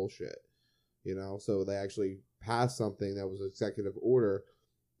complete bullshit. You know, so they actually passed something that was an executive order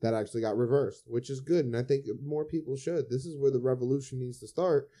that actually got reversed, which is good. And I think more people should. This is where the revolution needs to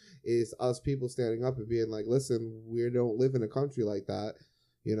start, is us people standing up and being like, listen, we don't live in a country like that.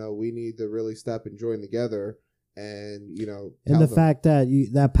 You know, we need to really step and join together and, you know. And the fact that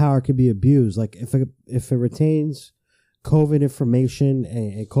that power can be abused. Like if it retains COVID information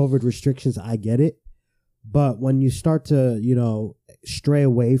and COVID restrictions, I get it. But when you start to, you know, stray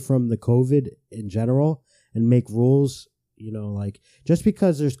away from the COVID in general and make rules, you know, like just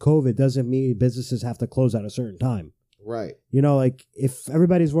because there's COVID doesn't mean businesses have to close at a certain time. Right. You know, like if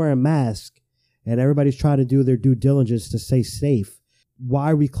everybody's wearing a mask and everybody's trying to do their due diligence to stay safe, why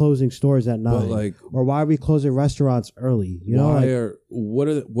are we closing stores at 9? Or why are we closing restaurants early? You know, what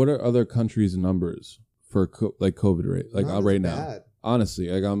are other countries' numbers for COVID rate? Like right now, honestly,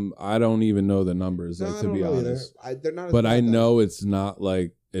 like I don't even know the numbers. Like to be honest, they're not. But I know it's not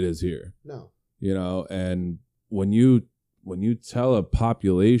like it is here. No. You know, and when you tell a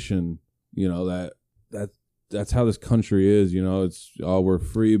population, you know, that's how this country is, you know, it's we're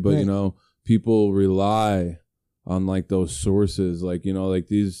free, but you know, people rely on like those sources, like, you know, like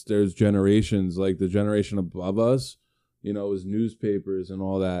there's generations, like the generation above us, you know, is newspapers and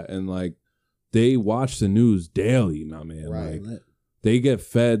all that, and like they watch the news daily, my man. Right. Like they get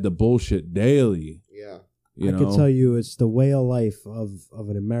fed the bullshit daily. Yeah. I can tell you it's the way of life of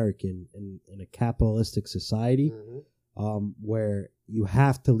an American in a capitalistic society. where you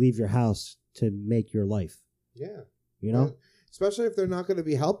have to leave your house to make your life. Yeah. You know? Especially if they're not going to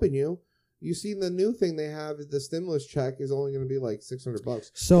be helping you. You see the new thing they have is the stimulus check is only going to be like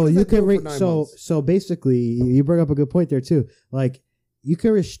 $600. So you can so basically you bring up a good point there too. Like you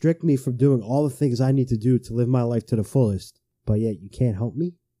can restrict me from doing all the things I need to do to live my life to the fullest, but yet you can't help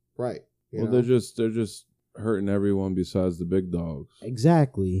me. Right. Well, they're just hurting everyone besides the big dogs.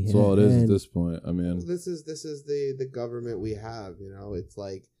 Exactly. That's all it is at this point. I mean, this is the government we have. You know, it's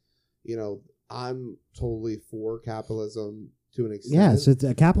like, you know, I'm totally for capitalism to an extent.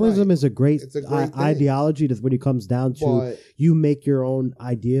 Yes, capitalism is a great, ideology when it comes down to you make your own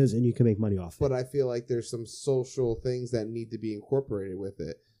ideas and you can make money off it. But I feel like there's some social things that need to be incorporated with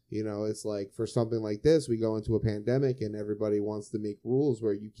it. You know, it's like for something like this, we go into a pandemic and everybody wants to make rules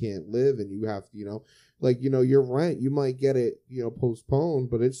where you can't live and you have to, you know, like, you know, your rent, you might get it, you know, postponed,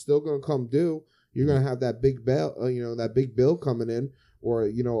 but it's still going to come due. You're going to have that big bill, that big bill coming in, or,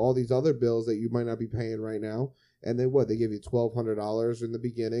 you know, all these other bills that you might not be paying right now. And then they give you $1,200 in the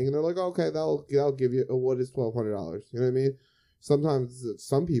beginning, and they're like, okay, that'll give you what is $1,200? You know what I mean? Sometimes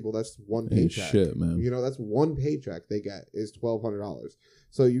some people that's one paycheck. Shit, man. You know, that's one paycheck they get is $1,200.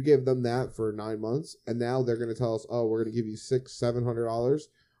 So you give them that for 9 months, and now they're gonna tell us, oh, we're gonna give you $600-$700.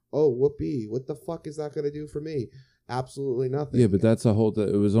 Oh, whoopee! What the fuck is that gonna do for me? Absolutely nothing. Yeah, but that's a whole.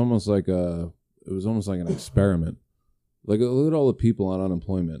 It was almost like an experiment. Like look at all the people on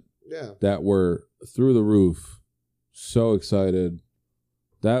unemployment. Yeah. That were through the roof. So excited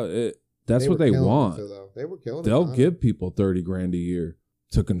that's what they want. They were killing. They'll give people $30,000 a year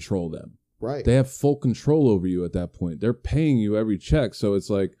to control them. Right. They have full control over you at that point. They're paying you every check. So it's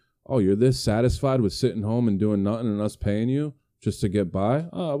like, oh, you're this satisfied with sitting home and doing nothing and us paying you just to get by?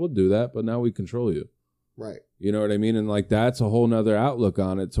 Oh, we'll do that. But now we control you. Right. You know what I mean? And like that's a whole nother outlook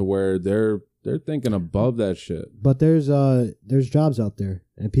on it to where they're thinking above that shit. But there's jobs out there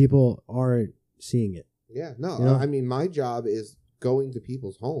and people aren't seeing it. Yeah, no, you know? I mean, my job is going to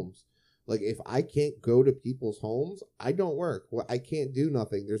people's homes. Like, if I can't go to people's homes, I don't work. Well, I can't do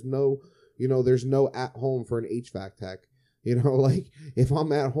nothing. There's no at home for an HVAC tech. You know, like, if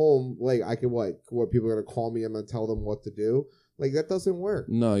I'm at home, like, I can, what people are going to call me, I'm going to tell them what to do. Like, that doesn't work.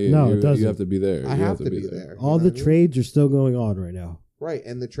 No, it doesn't. You have to be there. I have to be there. All the trades are still going on right now. Right,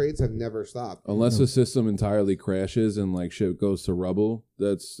 and the trades have never stopped. Unless the system entirely crashes and like shit goes to rubble,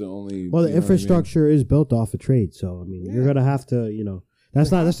 that's the only. Well, the infrastructure is built off of trade, so I mean, you're gonna have to,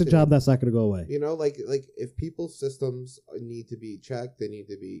 that's a job that's not gonna go away. You know, like if people's systems need to be checked, they need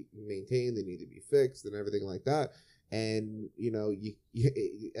to be maintained, they need to be fixed, and everything like that. And you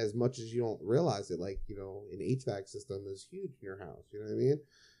as much as you don't realize it, like an HVAC system is huge in your house. You know what I mean?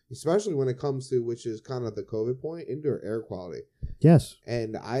 Especially when it comes to, which is kind of the COVID point, indoor air quality. Yes.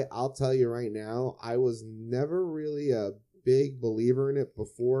 And I'll tell you right now, I was never really a big believer in it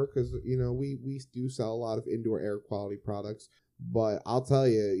before because, we do sell a lot of indoor air quality products. But I'll tell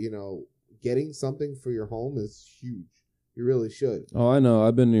you, getting something for your home is huge. You really should. Oh, I know.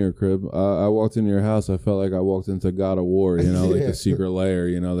 I've been to your crib. I walked into your house. I felt like I walked into God of War, like the secret lair.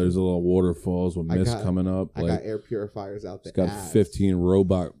 There's a little waterfalls with mist coming up. I got air purifiers out there. It's got 15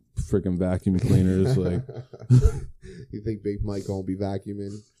 robot freaking vacuum cleaners. Like, you think Big Mike won't be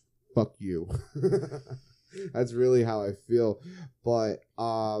vacuuming? Fuck you. That's really how I feel. But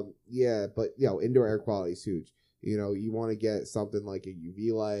indoor air quality is huge. You want to get something like a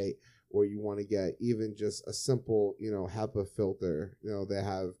UV light, or you want to get even just a simple, HEPA filter. They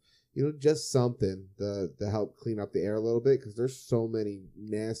have, just something to help clean up the air a little bit, because there's so many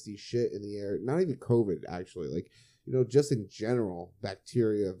nasty shit in the air. Not even COVID, actually. Like, just in general,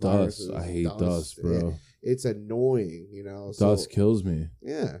 bacteria, viruses. Dust. I hate dust, bro. It's annoying, Dust kills me.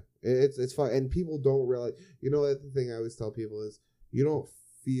 Yeah, it's fun, and people don't realize. The thing I always tell people is, you don't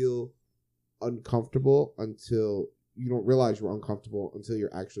feel uncomfortable until you don't realize you're uncomfortable until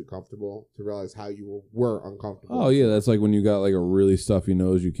you're actually comfortable to realize how you were uncomfortable. Oh yeah, that's like when you got like a really stuffy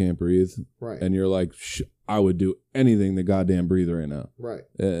nose, you can't breathe, right? And you're like, I would do anything to goddamn breathe right now, right?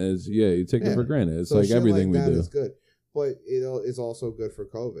 You take it for granted. It's so like everything like we do is good, but it is also good for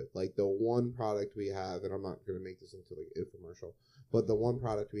COVID. Like the one product we have, and I'm not going to make this into like an infomercial, but the one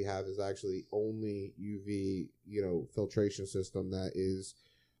product we have is actually only UV, filtration system that is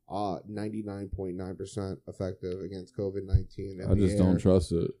 99.9% effective against COVID-19. I just don't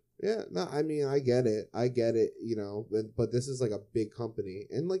trust it. Yeah, no, I mean, I get it, but this is like a big company,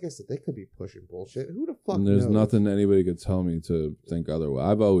 and like I said, they could be pushing bullshit. Who the fuck knows? There's nothing anybody could tell me to think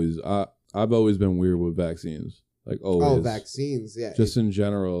otherwise. I've always been weird with vaccines, like always. Oh, vaccines, yeah. Just in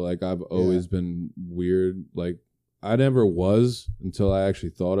general, like I've always been weird. Like I never was until I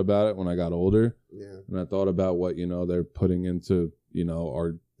actually thought about it when I got older. Yeah. And I thought about what, they're putting into,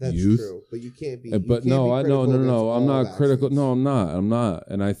 our That's youth. true. But you can't be. But no, I'm not critical. No, I'm not.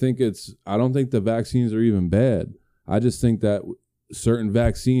 And I think I don't think the vaccines are even bad. I just think that certain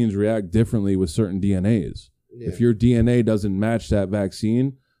vaccines react differently with certain DNAs. Yeah. If your DNA doesn't match that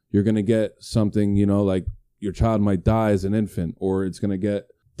vaccine, you're going to get something, like your child might die as an infant, or it's going to get,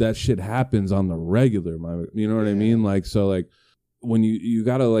 that shit happens on the regular. You know what I mean? Like, so like when you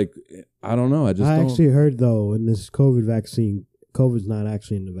got to like, I don't know. I actually heard though, in this COVID vaccine, COVID's not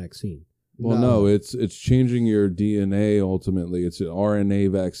actually in the vaccine. Well, no, it's changing your DNA ultimately. It's an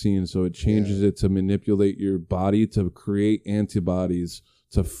RNA vaccine, so it changes it to manipulate your body to create antibodies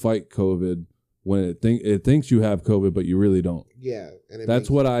to fight COVID when it thinks you have COVID, but you really don't. Yeah, and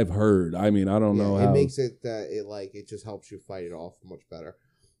that's what I've heard. I mean, I don't know how. It makes it that it just helps you fight it off much better.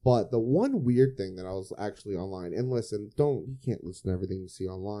 But the one weird thing that I was actually online, and listen, you can't listen to everything you see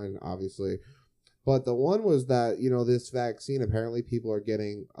online, obviously. But the one was that, this vaccine, apparently people are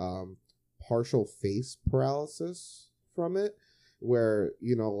getting partial face paralysis from it, where,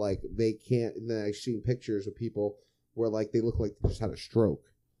 like they can't, and then I've seen pictures of people where like they look like they just had a stroke.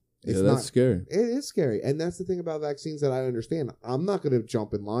 That's scary. It is scary. And that's the thing about vaccines that I understand. I'm not going to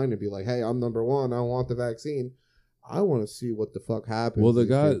jump in line and be like, hey, I'm number one. I want the vaccine. I want to see what the fuck happens. Well, the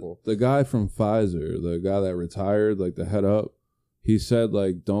guy from Pfizer, the guy that retired, like the head up, he said,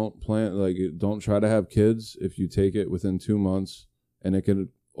 like, don't try to have kids if you take it within 2 months, and it can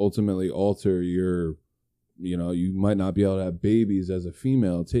ultimately alter your, you might not be able to have babies as a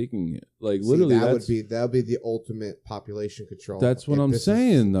female taking it. Like, literally, that would be the ultimate population control. That's what I'm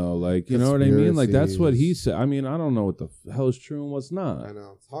saying, though. Like, you know what I mean? Like, that's what he said. I mean, I don't know what the hell is true and what's not. I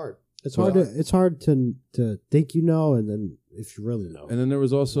know, it's hard. It's hard to think and then if you really know. And then there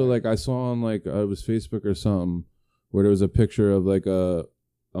was also like I saw on like it was Facebook or something where there was a picture of like a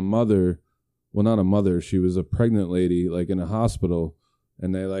mother, well not a mother, she was a pregnant lady like in a hospital,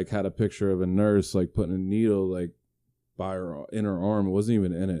 and they like had a picture of a nurse like putting a needle like by her in her arm. It wasn't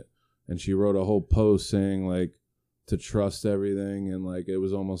even in it, and she wrote a whole post saying like to trust everything, and like it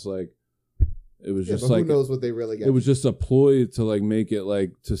was almost like. It was just like who knows what they really get. It was just a ploy to like make it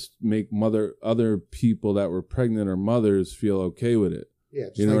like to make other people that were pregnant or mothers feel okay with it. Yeah,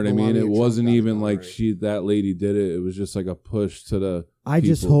 you know what I mean. It wasn't even like that lady did it. It was just like a push to the. I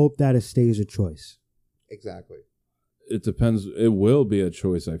just hope that it stays a choice. Exactly. It depends. It will be a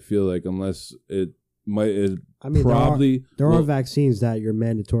choice. I feel like unless it might. There are vaccines that you're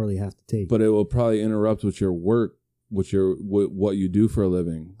mandatorily have to take, but it will probably interrupt with your work. What you do for a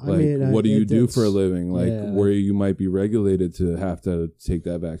living, what do you do for a living, where you might be regulated to have to take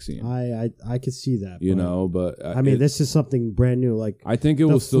that vaccine. I could see that, but this is something brand new. Like I think it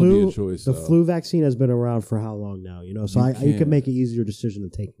will still be a choice. The flu vaccine has been around for how long now? So you can make an easier decision to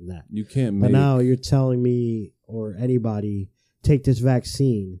taking that. You can't. But now you're telling me or anybody take this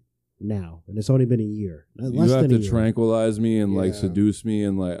vaccine now, and it's only been a year. You have to tranquilize me and seduce me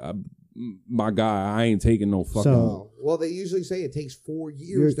and my guy, I ain't taking no fucking. Well, they usually say it takes 4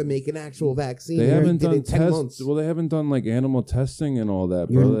 years to make an actual vaccine. They haven't done 10 months. Well, they haven't done like animal testing and all that,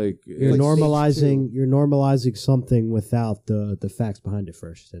 bro. You're normalizing something without the facts behind it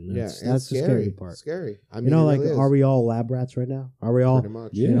first, and that's the scary part. Scary. I mean, are we all lab rats right now? Are we all? Pretty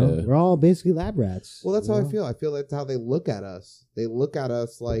much. Yeah. We're all basically lab rats. Well, that's how I feel. I feel that's how they look at us. They look at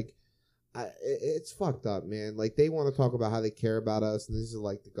us like. It's fucked up, man. Like, they want to talk about how they care about us, and this is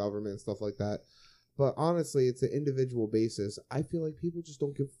like the government and stuff like that. But honestly, it's an individual basis. I feel like people just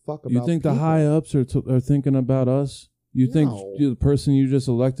don't give a fuck about. You think the high ups are thinking about us? You think the person you just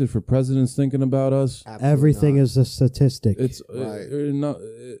elected for president's thinking about us? Absolutely Everything not. is a statistic. It's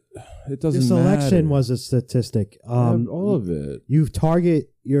it doesn't. This election was a statistic. All of it. You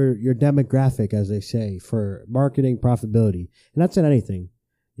target your demographic, as they say, for marketing profitability, and that's in anything.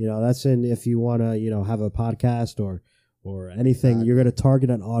 That's in if you want to, have a podcast or anything, you're going to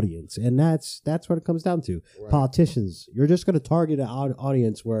target an audience. And that's what it comes down to. Right. Politicians, you're just going to target an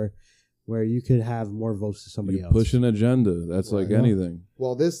audience where you could have more votes to somebody else. Push an agenda. That's like anything.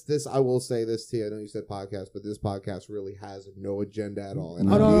 Well, this I will say this to you. I know you said podcast, but this podcast really has no agenda at all.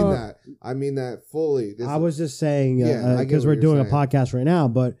 And I mean that fully. I was just saying, because we're doing a podcast right now,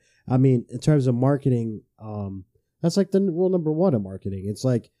 but I mean, in terms of marketing, that's like the rule number one of marketing. It's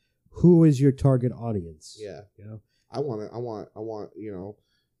like, who is your target audience? Yeah. I want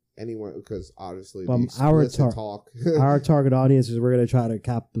anyone, because obviously Our our target audience is we're going to try to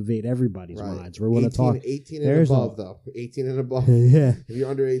captivate everybody's minds. We're going to talk 18 and above, though. 18 and above. Yeah. If you're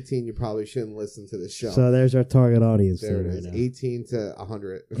under 18, you probably shouldn't listen to this show. So there's our target audience. There it right is. now. 18 to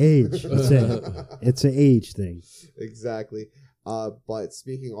 100. Age. It's an age thing. Exactly. But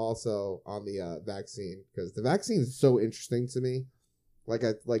speaking also on the vaccine, because the vaccine is so interesting to me. Like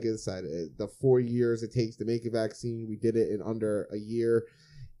I said, the 4 years it takes to make a vaccine, we did it in under a year.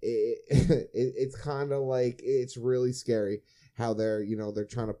 It's kind of like, it's really scary how they're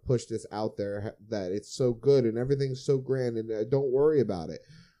trying to push this out there, that it's so good and everything's so grand, and don't worry about it.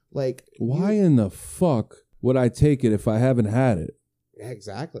 Like, why in the fuck would I take it if I haven't had it?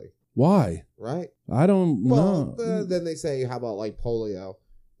 Exactly. Why? Right. I don't know. Then they say, how about like polio?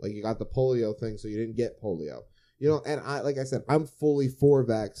 Like, you got the polio thing, so you didn't get polio. And like I said, I'm fully for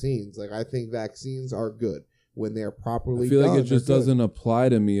vaccines. Like, I think vaccines are good when they're properly done. I feel like it just doesn't apply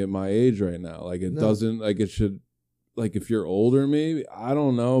to me at my age right now. Like, it doesn't, like, it should, like, if you're older, maybe, I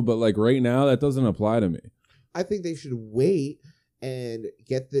don't know. But, like, right now, that doesn't apply to me. I think they should wait and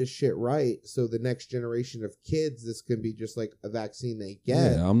get this shit right, so the next generation of kids, this can be just like a vaccine they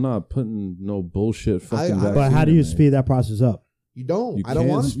get. Yeah, I'm not putting no bullshit fucking vaccine. But how do you speed that process up? You don't. You I don't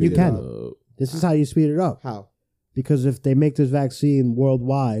want to speed You it can. up. This is how you speed it up. How? Because if they make this vaccine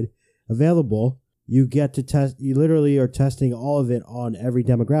worldwide available, you get to test. You literally are testing all of it on every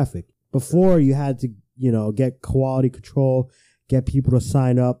demographic. Before, you had to, get quality control, get people to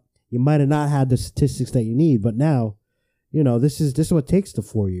sign up. You might have not had the statistics that you need, but now, this is what takes the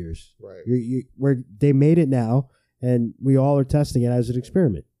 4 years. Right. Where they made it now, and we all are testing it as an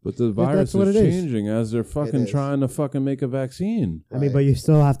experiment. But the virus is changing as they're fucking trying to fucking make a vaccine. Right. I mean, but you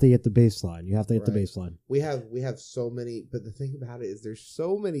still have to get the baseline. You have to get the baseline. We have so many, but the thing about it is there's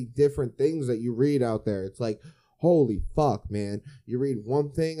so many different things that you read out there. It's like, holy fuck, man. You read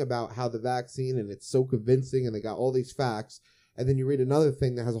one thing about how the vaccine, and it's so convincing, and they got all these facts, and then you read another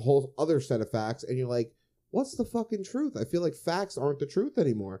thing that has a whole other set of facts, and you're like, what's the fucking truth? I feel like facts aren't the truth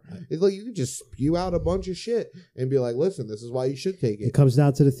anymore. It's like you can just spew out a bunch of shit and be like, listen, this is why you should take it. It comes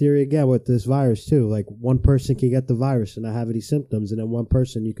down to the theory again with this virus, too. Like, one person can get the virus and not have any symptoms, and then one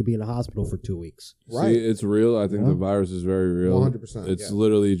person, you could be in a hospital for 2 weeks. Right. See, it's real. I think the virus is very real. 100%. It's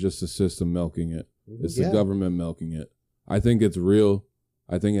literally just the system milking it. It's the government milking it. I think it's real.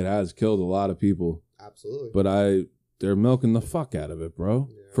 I think it has killed a lot of people. Absolutely. But they're milking the fuck out of it, bro.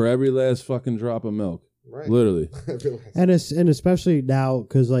 Yeah. For every last fucking drop of milk. Right. Literally. and especially now,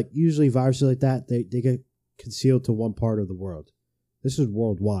 because like usually viruses like that, they get concealed to one part of the world. This is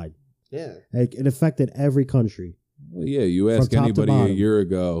worldwide. Yeah. Like, it affected every country. Well, yeah, you ask anybody a year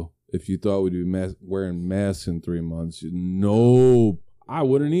ago if you thought we'd be wearing masks in 3 months. No, I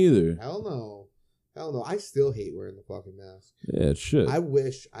wouldn't either. Hell no. I still hate wearing the fucking mask. Yeah, it should. I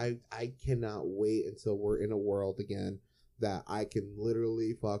wish, I cannot wait until we're in a world again that I can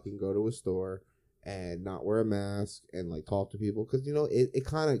literally fucking go to a store and not wear a mask and like talk to people, because it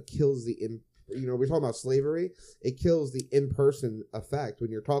kind of kills the we're talking about slavery. It kills the in-person effect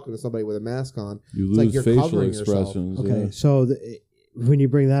when you're talking to somebody with a mask on. You lose like facial expressions. Okay, so when you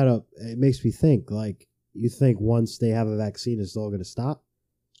bring that up, it makes me think, like, you think once they have a vaccine, it's all going to stop?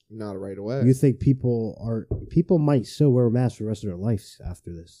 Not right away. You think people might still wear masks for the rest of their lives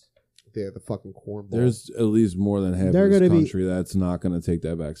after this? They're the fucking cornball. There's at least more than half of this country that's not going to take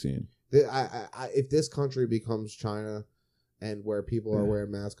that vaccine. If this country becomes China, and where people are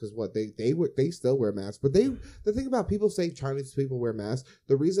wearing masks, because they still wear masks, but the thing about people say Chinese people wear masks,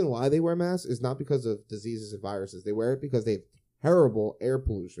 the reason why they wear masks is not because of diseases and viruses. They wear it because they have terrible air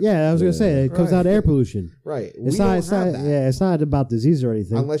pollution. Yeah, I was gonna say it comes out of air pollution. Right. It's not about disease or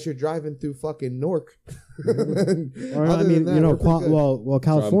anything. Unless you're driving through fucking Newark.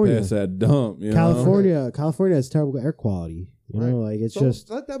 California. Past that dump. California has terrible air quality. It's just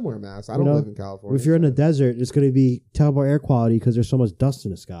let them wear masks. I don't live in California. If you're in the desert, it's going to be terrible air quality because there's so much dust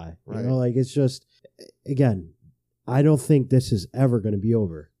in the sky. Right. It's just, again, I don't think this is ever going to be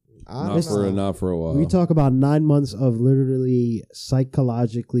over. Not for a while. We talk about 9 months of literally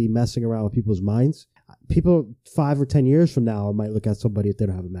psychologically messing around with people's minds. People 5 or 10 years from now might look at somebody if they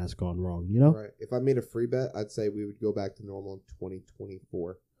don't have a mask on wrong. Right. If I made a free bet, I'd say we would go back to normal in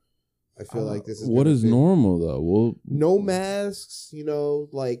 2024. I feel like this is what is normal though. Well, no masks,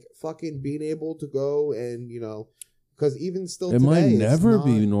 like fucking being able to go and because even still it today, might never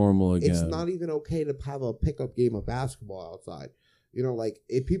be normal again. It's not even okay to have a pickup game of basketball outside. Like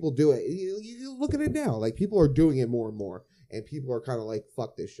if people do it, you look at it now. Like people are doing it more and more, and people are kind of like,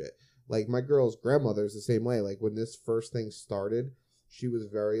 fuck this shit. Like my girl's grandmother is the same way. Like when this first thing started, she was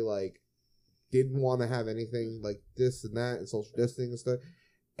very like, didn't want to have anything like this and that and social distancing and stuff.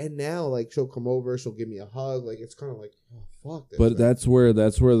 And now, like, she'll come over, she'll give me a hug. Like, it's kind of like, oh, fuck this. But that's where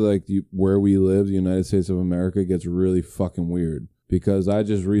like where we live, the United States of America, gets really fucking weird. Because I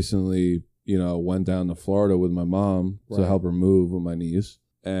just recently, went down to Florida with my mom to help her move with my niece.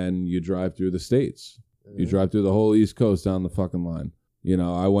 And you drive through the states. You drive through the whole East Coast down the fucking line.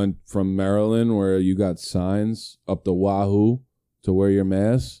 I went from Maryland, where you got signs, up to Wahoo to wear your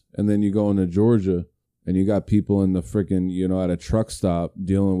mask. And then you go into Georgia, and you got people in the freaking, at a truck stop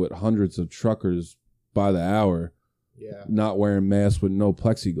dealing with hundreds of truckers by the hour. Yeah. Not wearing masks with no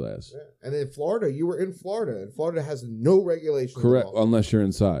plexiglass. Yeah. And in Florida, you were in Florida, and Florida has no regulations. Correct, unless you're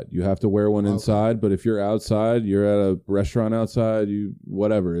inside. You have to wear one inside, but if you're outside, you're at a restaurant outside,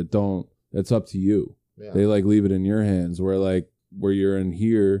 it's up to you. Yeah. They leave it in your hands, where you're in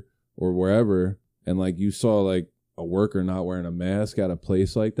here or wherever, and you saw a worker not wearing a mask at a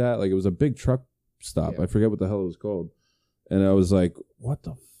place like that. It was a big truck stop. Yeah. I forget what the hell it was called. And I was like, what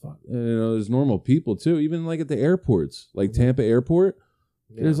the fuck? And, there's normal people too, even at the airports, Tampa Airport.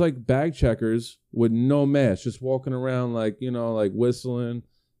 Yeah. There's bag checkers with no mask, just walking around whistling.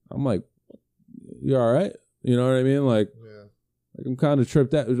 I'm like, you all right? You know what I mean? I'm kind of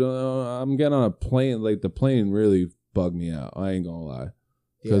tripped out. I'm getting on a plane. The plane really bugged me out. I ain't gonna lie.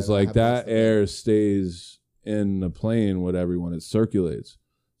 Because that air stays in the plane with everyone. It circulates.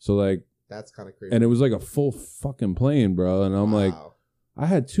 So that's kind of crazy. And it was a full fucking plane, bro. And I'm like, I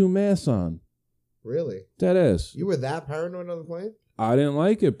had 2 masks on. Really? Dead ass. You were that paranoid on the plane? I didn't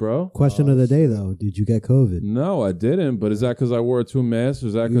like it, bro. Question of the day, though. Did you get COVID? No, I didn't. But is that because I wore 2 masks? Or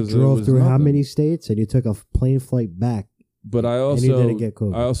is that because you drove through how many states and you took a plane flight back? But I also, and you didn't get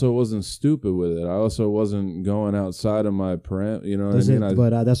COVID. I also wasn't stupid with it. I also wasn't going outside of my parameter. You know what I mean?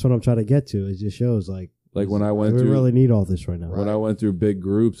 But that's what I'm trying to get to. It just shows when I went we through, really need all this right now. When I went through big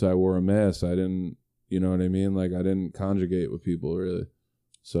groups, I wore a mask. I didn't, you know what I mean? I didn't conjugate with people really.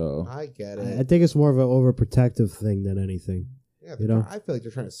 So I get it. I think it's more of an overprotective thing than anything. Yeah, I feel like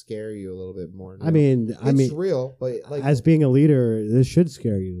they're trying to scare you a little bit more. I mean, it's real, but as being a leader, this should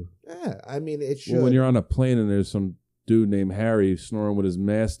scare you. Yeah, I mean, it should. Well, when you're on a plane and there's some dude named Harry snoring with his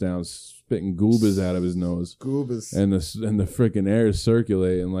mask down, spitting goobas out of his nose. Goobas. And the freaking air is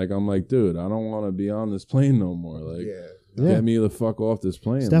circulating. I'm like, dude, I don't want to be on this plane no more. Get me the fuck off this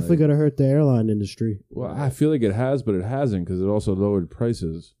plane. It's definitely going to hurt the airline industry. Well, I feel like it has, but it hasn't because it also lowered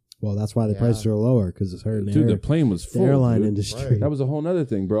prices. Well, that's why the prices are lower, because it's hurting the plane was full. The airline industry. Right. That was a whole other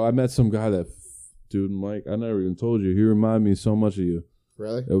thing, bro. I met some guy dude, Mike, I never even told you. He reminded me so much of you.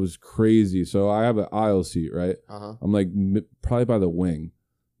 Really? It was crazy. So I have an aisle seat, right? Uh-huh. I'm probably by the wing.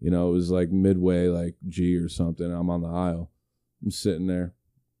 It was midway, G or something. I'm on the aisle. I'm sitting there.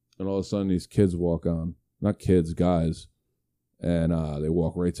 And all of a sudden, these kids walk on. Not kids, guys. And they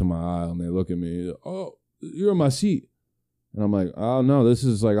walk right to my aisle, and they look at me. Oh, you're in my seat. And I'm like, oh, no, this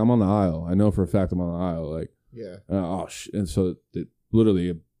is I'm on the aisle. I know for a fact I'm on the aisle. Yeah. And so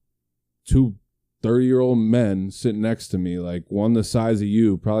literally 2 30-year-old men sitting next to me, one the size of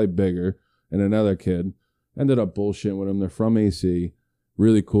you, probably bigger, and another kid. Ended up bullshitting with him. They're from AC.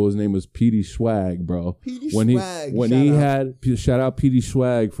 Really cool. His name was Petey Swag, bro. Petey Swag. Shout out Petey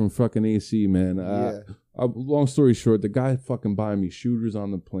Swag from fucking AC, man. Long story short, the guy fucking buying me shooters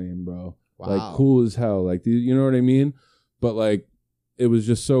on the plane, bro. Wow. Cool as hell. You know what I mean? But it was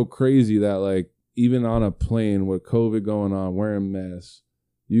just so crazy that even on a plane with COVID going on, wearing masks,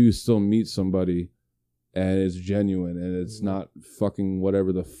 you still meet somebody and it's genuine and it's not fucking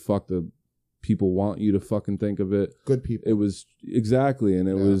whatever the fuck the people want you to fucking think of it. Good people. It was exactly, and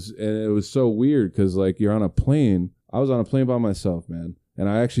it was so weird because you're on a plane. I was on a plane by myself, man. And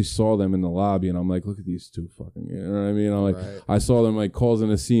I actually saw them in the lobby, and I'm like, look at these 2 fucking, you know what I mean? I'm like, right. I saw them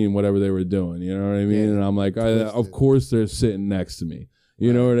causing a scene, whatever they were doing, you know what I mean? Yeah. And I'm like, of course they're sitting next to me.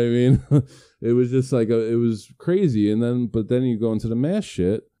 You know what I mean? It was just it was crazy. But then you go into the mask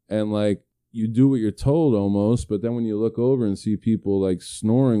shit, and you do what you're told almost, but then when you look over and see people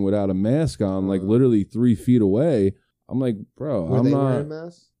snoring without a mask on, literally 3 feet away, I'm like, bro, were they wearing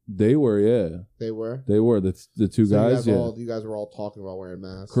masks? They were, yeah. They were? They were. The 2 guys, you guys were all talking about wearing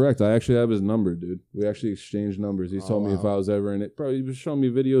masks. Correct. I actually have his number, dude. We actually exchanged numbers. He told me if I was ever in it. Bro, he was showing me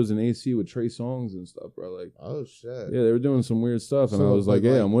videos in AC with Trey Songz and stuff, bro. Oh, shit. Yeah, they were doing some weird stuff, and I was like,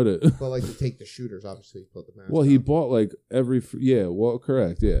 yeah, I'm with it. But, to take the shooters, obviously, put the mask Well, he bought,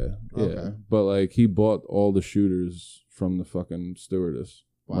 correct, yeah. Okay. But, he bought all the shooters from the fucking stewardess.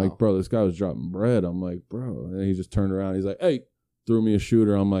 Wow. I'm like, bro, this guy was dropping bread. I'm like, bro. And he just turned around. He's like, hey, threw me a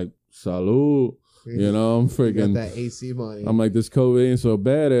shooter. I'm like, salute. You know, I'm freaking. Got that AC money. I'm like, this COVID ain't so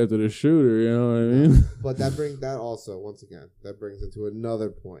bad after the shooter. You know what I mean? But that brings into another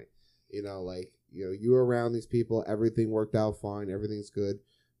point. You were around these people. Everything worked out fine. Everything's good.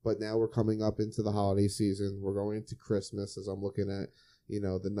 But now we're coming up into the holiday season. We're going into Christmas as I'm looking at,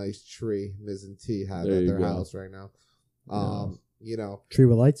 the nice tree Ms. and T have at their house right now. Tree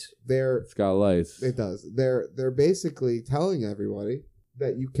with lights? It's got lights. It does. They're basically telling everybody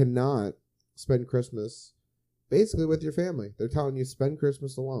that you cannot spend Christmas basically with your family. They're telling you spend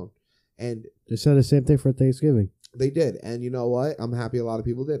Christmas alone. And they said the same thing for Thanksgiving. They did. And you know what? I'm happy a lot of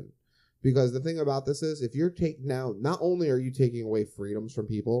people didn't. Because the thing about this is, if you're not only are you taking away freedoms from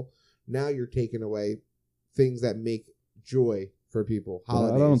people, now you're taking away things that make joy for people.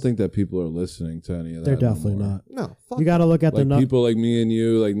 Holidays. I don't think that people are listening to any of that. They're definitely not. No. You got to look at like the people like me and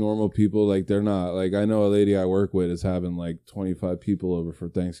you, like normal people, like they're not. Like I know a lady I work with is having like 25 people over for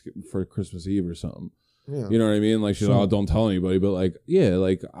Thanksgiving, for Christmas Eve or something. Yeah. You know what I mean? Like she's like, oh, don't tell anybody, but like, yeah,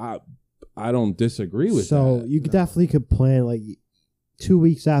 like I don't disagree with that. So you definitely could plan like 2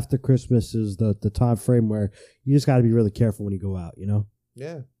 weeks after Christmas is the time frame where you just got to be really careful when you go out,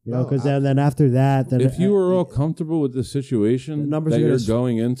 Yeah. Because then after that, then if you were all comfortable with the situation that you're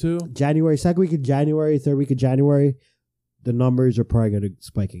going into, second week of January, third week of January, the numbers are probably going to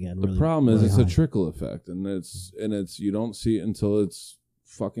spike again. The problem is it's a trickle effect, and it's you don't see it until it's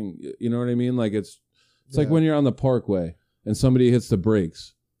fucking. You know what I mean? Like it's like when you're on the parkway and somebody hits the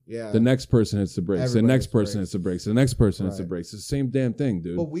brakes. Yeah. The next person hits the brakes. The next person hits the brakes. The next person hits the brakes. It's the same damn thing,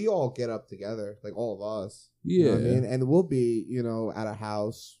 dude. But we all get up together, like all of us. Yeah. You know what I mean? And we'll be, at a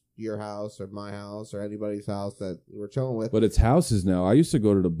house, your house or my house or anybody's house that we're chilling with. But it's houses now. I used to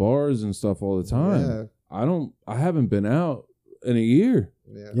go to the bars and stuff all the time. Yeah. I haven't been out in a year.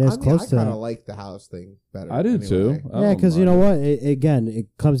 Yeah, it's close to that. I kind of like the house thing better. I did too. Yeah, because you know what?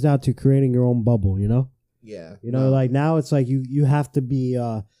 It comes down to creating your own bubble, Yeah. Like now it's like you have to be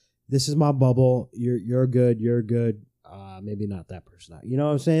this is my bubble. You're good. You're good. Maybe not that person. You know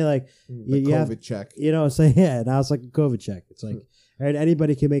what I'm saying? Like the COVID check. You know what I'm saying? Yeah. Now it's like a COVID check. It's like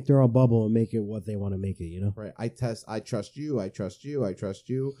anybody can make their own bubble and make it what they want to make it. Right. I trust you. I trust you. I trust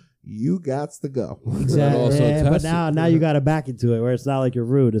you. You got to go. Exactly. Yeah, but now you got to back into it where it's not like you're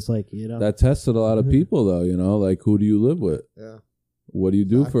rude. It's like that tested a lot of people though. Like who do you live with? Yeah. What do you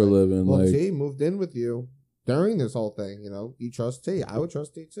do for a living? Well, T moved in with you during this whole thing. You trust T. I would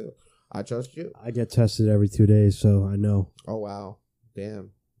trust T too. I trust you. I get tested every 2 days, so I know. Oh wow,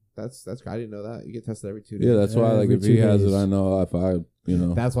 damn, that's I didn't know that. You get tested every 2 days. Yeah, that's why. Like if he has it, I know. If I,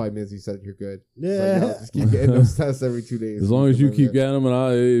 That's why Mizzy said you're good. Yeah, like, just keep getting those tests every 2 days. As long as you keep getting them,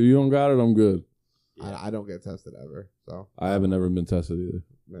 and if you don't got it, I'm good. I don't get tested ever, so I haven't ever been tested either.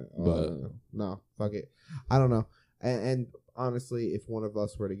 But no, fuck it. I don't know. And honestly, if one of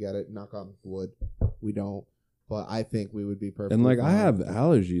us were to get it, knock on wood, we don't. But I think we would be perfect. And like I have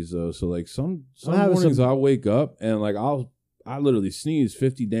allergies though, so like some mornings I'll wake up and like I literally sneeze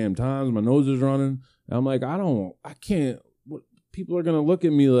 50 damn times. My nose is running. And I'm like, I can't. People are gonna look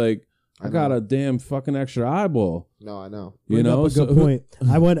at me like I got a damn fucking extra eyeball. No, I know. Bring up a good point.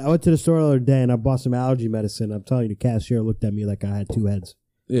 I went to the store the other day and I bought some allergy medicine. I'm telling you, the cashier looked at me like I had two heads.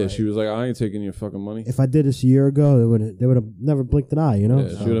 Yeah, right. She was like, I ain't taking your fucking money. If I did this a year ago, they would have never blinked an eye, Yeah, she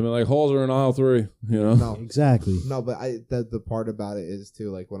would have been like, halls are in aisle 3, No, exactly. No, but the part about it is too,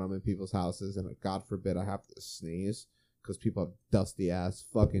 like when I'm in people's houses and God forbid I have to sneeze because people have dusty ass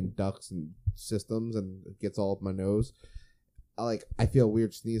fucking ducts and systems and it gets all up my nose. I feel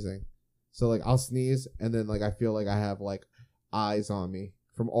weird sneezing. So like I'll sneeze and then like I feel like I have like eyes on me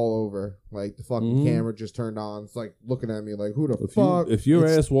from all over. Like the fucking camera just turned on. It's like looking at me like, who the fuck? If your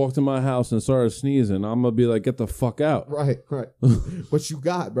ass walked in my house and started sneezing, I'm going to be like, get the fuck out. Right. What you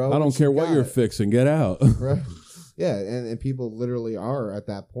got, bro? I don't care what you're fixing. Get out. Right. Yeah, and people literally are at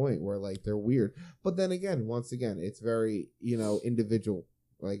that point where like they're weird. But then again, once again, it's very, individual.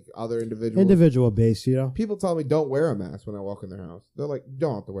 Like other individuals. Individual based, People tell me don't wear a mask when I walk in their house. They're like,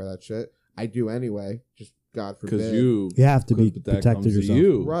 don't have to wear that shit. I do anyway. Just God forbid. Because you have to be protected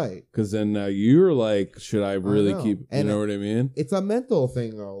yourself. Right. Because then you're like, should I really keep, you know what I mean? It's a mental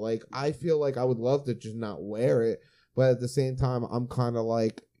thing though. Like I feel like I would love to just not wear it. But at the same time, I'm kind of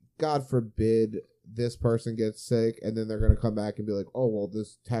like, God forbid this person gets sick and then they're going to come back and be like, oh, well,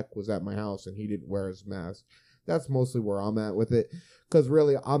 this tech was at my house and he didn't wear his mask. That's mostly where I'm at with it. Because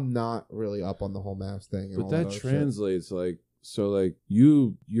really, I'm not really up on the whole mask thing. But that translates like, so like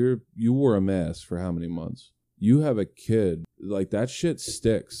you wore a mask for how many months? You have a kid, like that shit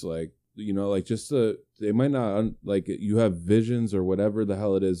sticks. Like, like just they might not like you have visions or whatever the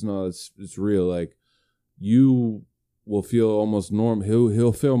hell it is. No, it's real. Like you will feel almost normal.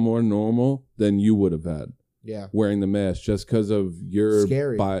 He'll feel more normal than you would have had. Yeah, wearing the mask just because of your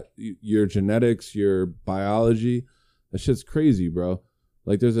your genetics, your biology. That shit's crazy, bro.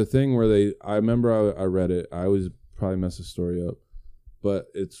 Like there's a thing where I remember I read it. I always probably mess the story up. but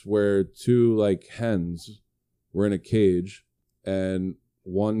it's where two like hens were in a cage, and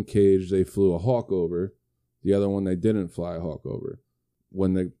one cage they flew a hawk over, the other one they didn't fly a hawk over.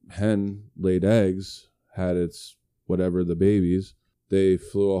 When the hen laid eggs, had its whatever the babies, they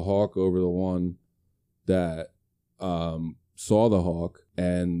flew a hawk over the one that saw the hawk,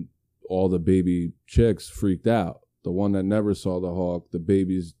 and all the baby chicks freaked out. The one that never saw the hawk, the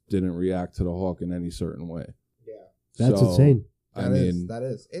babies didn't react to the hawk in any certain way. Yeah, That's insane. That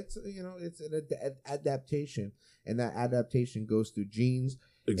is. It's it's an adaptation, and that adaptation goes through genes.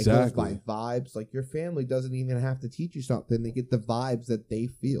 Exactly. It goes by vibes. Like your family doesn't even have to teach you something; they get the vibes that they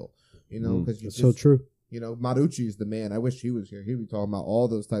feel. Because That's so true. Marucci is the man. I wish he was here. He'd be talking about all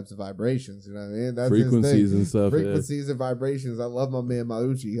those types of vibrations. You know what I mean? That's frequencies and stuff. Frequencies and vibrations. I love my man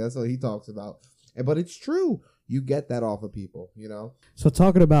Marucci. That's what he talks about. But it's true. You get that off of people, So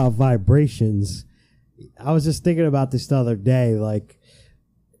talking about vibrations, I was just thinking about this the other day. Like,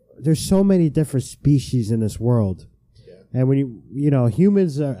 there's so many different species in this world. Yeah. And when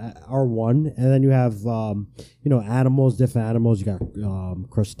humans are one, and then you have, animals, different animals. You got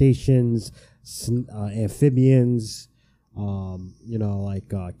crustaceans, amphibians,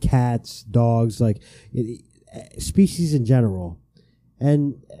 cats, dogs, species in general.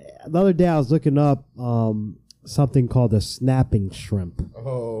 And the other day I was looking up something called a snapping shrimp.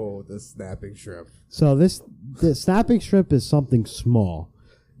 Oh, the snapping shrimp. So the snapping shrimp is something small.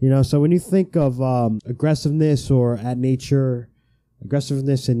 So when you think of aggressiveness in nature,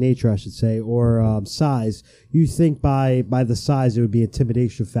 I should say, or size, you think by the size it would be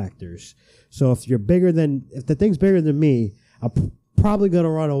intimidation factors. So if the thing's bigger than me, I'm probably going to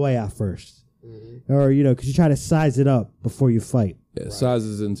run away at first. Mm-hmm. Or, because you try to size it up before you fight. Yeah, right. Size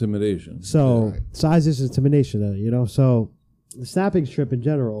is intimidation. So size is intimidation, So the snapping shrimp in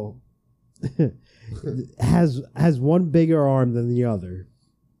general has one bigger arm than the other.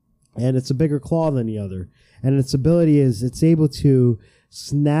 And it's a bigger claw than the other. And its ability is it's able to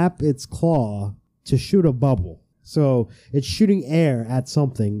snap its claw to shoot a bubble. So it's shooting air at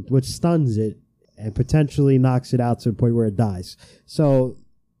something, which stuns it and potentially knocks it out to the point where it dies. So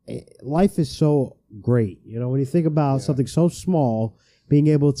life is so great. When you think about something so small, being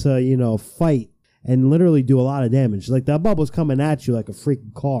able to, fight and literally do a lot of damage. Like that bubble's coming at you like a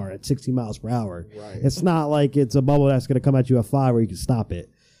freaking car at 60 miles per hour. Right. It's not like it's a bubble that's going to come at you at 5 where you can stop it.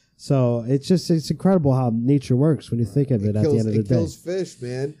 So it's incredible how nature works when you think of it at the end of the day. It kills fish,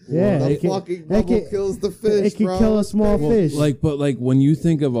 man. Yeah, the fucking bubble kills the fish, It can kill a small fish. But when you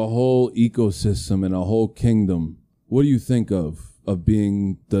think of a whole ecosystem and a whole kingdom, what do you think of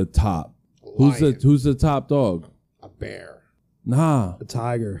being the top? Lion. Who's the top dog? A bear. Nah, a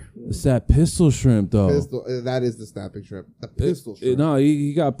tiger. It's that pistol shrimp, though. That is the snapping shrimp. The pistol shrimp. No,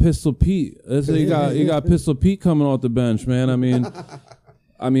 he got Pistol Pete. He got Pistol Pete coming off the bench, man.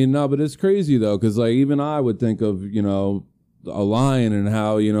 I mean, no, but it's crazy though, because even I would think of a lion and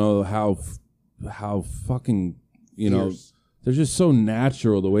how fucking Fierce. They're just so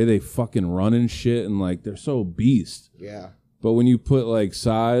natural the way they fucking run and shit, and they're so beast. Yeah. But when you put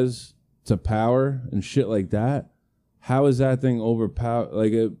size to power and shit like that, how is that thing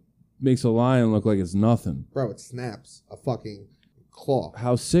overpowered? It makes a lion look like it's nothing. Bro, it snaps a fucking claw.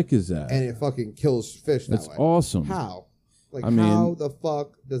 How sick is that? And it fucking kills fish that way. That's awesome. How? How the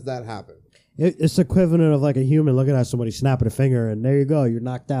fuck does that happen? It's equivalent of a human looking at somebody snapping a finger, and there you go, you're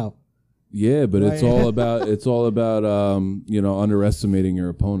knocked out. Yeah, but right. it's all about underestimating your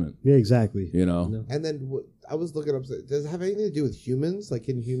opponent. Yeah, exactly. And then I was looking up. Does it have anything to do with humans?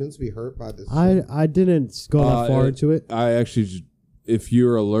 Can humans be hurt by this? I didn't go that far into it. I actually, if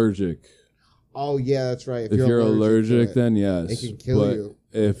you're allergic. Oh yeah, that's right. If you're allergic, then yes, it can kill you.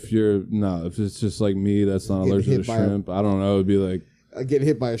 If it's just like me, that's not allergic to shrimp. I don't know. It'd be like getting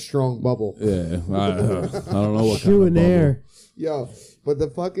hit by a strong bubble. Yeah, I don't know what kind of bubble. Air. Yo, but the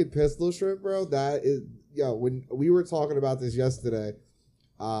fucking pistol shrimp, bro. That is when we were talking about this yesterday,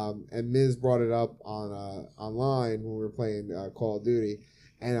 and Miz brought it up on online when we were playing Call of Duty,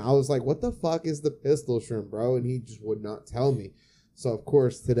 and I was like, "What the fuck is the pistol shrimp, bro?" And he just would not tell me. So of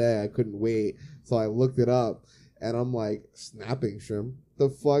course today I couldn't wait, so I looked it up, and I'm like, snapping shrimp. The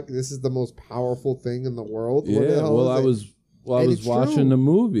fuck? This is the most powerful thing in the world. Yeah. I was watching the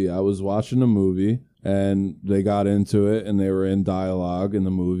movie. I was watching the movie, and they got into it, and they were in dialogue in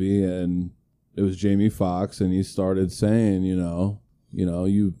the movie, and it was Jamie Foxx, and he started saying, you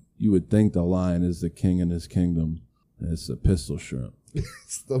would think the lion is the king in his kingdom, and it's a pistol shrimp.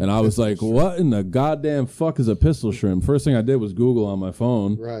 And I was like, what in the goddamn fuck is a pistol shrimp? First thing I did was Google on my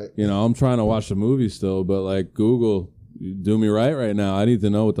phone. Right. I'm trying to watch the movie still, but Google, You do me right now. I need to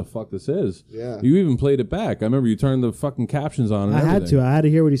know what the fuck this is. Yeah. You even played it back. I remember you turned the fucking captions on. And I had to. I had to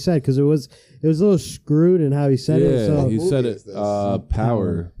hear what he said because it was a little screwed in how he said it. So he said movie it. is this?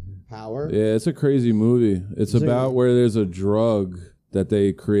 Power. Power? Yeah, it's a crazy movie. It's about where there's a drug that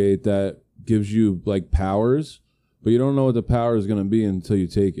they create that gives you like powers, but you don't know what the power is going to be until you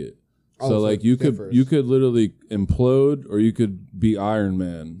take it. So like you could literally implode or you could be Iron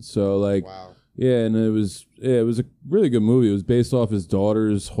Man. So like yeah, and it was a really good movie. It was based off his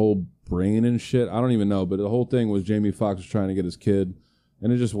daughter's whole brain and shit. I don't even know, but the whole thing was Jamie Foxx was trying to get his kid,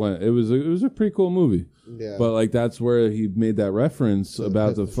 and it just went. It was a pretty cool movie. Yeah. But like that's where he made that reference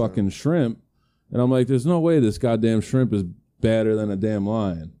about the fucking shrimp, and I'm like, there's no way this goddamn shrimp is badder than a damn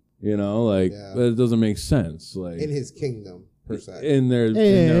lion. You know, like it doesn't make sense. Like in his kingdom. Per se. In their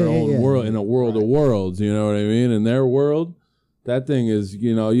own world, in a world of worlds, you know what I mean? In their world, that thing is,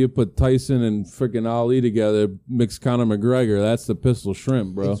 you know, you put Tyson and freaking Ali together, mix Conor McGregor, that's the pistol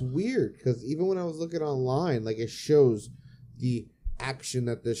shrimp, bro. It's weird because even when I was looking online, like it shows the action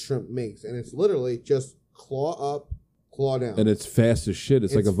that the shrimp makes, and it's literally just claw up, claw down, and it's fast as shit.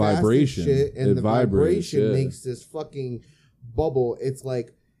 It's like a vibration, and the vibration makes this fucking bubble. It's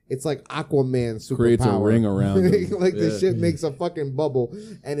like Aquaman superpower. Creates a ring around him. Like the shit makes a fucking bubble.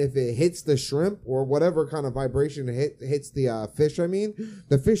 And if it hits the shrimp or whatever kind of vibration hits the fish,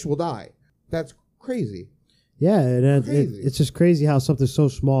 the fish will die. That's crazy. Yeah, and it's just crazy how something so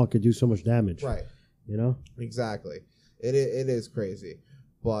small could do so much damage. Right. You know? Exactly. It is crazy.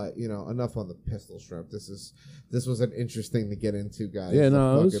 But, you know, enough on the pistol shrimp. This was an interesting to get into, guys. Yeah,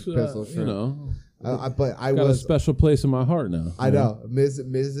 no, it was, pistol shrimp. you know. But I got was a special place in my heart now. I know. Miz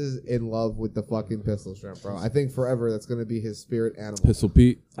is in love with the fucking pistol shrimp, bro. I think forever that's gonna be his spirit animal. Pistol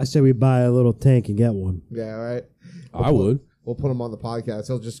Pete. I say we buy a little tank and get one. Yeah, right. I would. We'll put him on the podcast.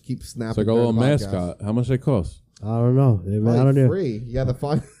 He'll just keep snapping. It's like a little mascot. How much they cost? I don't know. I don't know. Free. You gotta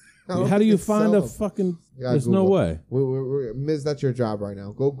find. How do you find a fucking? There's no way. Miz, that's your job right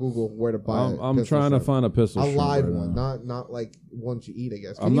now. Go Google where to buy. I'm trying to find a pistol shrimp. A live right one, now. not like one you eat. I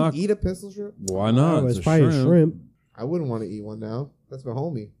guess. Can you eat a pistol shrimp? Why not? It's probably a shrimp. I wouldn't want to eat one now. That's my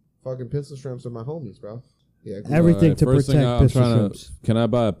homie. Fucking pistol shrimps are my homies, bro. Yeah. Everything to protect pistol shrimps. Can I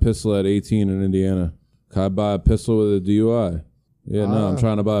buy a pistol at 18 in Indiana? Can I buy a pistol with a DUI? Yeah, no, I'm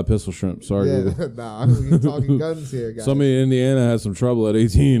trying to buy a pistol shrimp. Sorry, Google. Nah, we're talking guns here, guys. Somebody in Indiana has some trouble at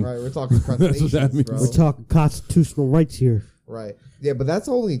 18. Right, we're talking crustaceans, That's what that means. bro. We're talking constitutional rights here. Right. Yeah, but that's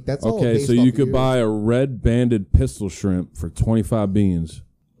all. Okay, so you could buy a red banded pistol shrimp for 25 beans.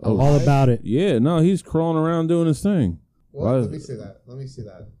 Oh, all about it. Yeah, no, he's crawling around doing his thing. What? Let me see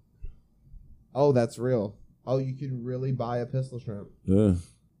that. Oh, that's real. Oh, you can really buy a pistol shrimp. Yeah.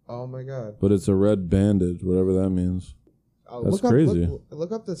 Oh my god. But it's a red banded, whatever that means. Oh, that's crazy.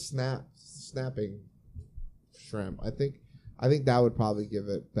 Look up the snapping shrimp. I think that would probably give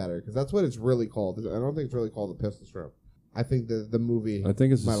it better because that's what it's really called. I don't think it's really called a pistol shrimp. I think the movie. I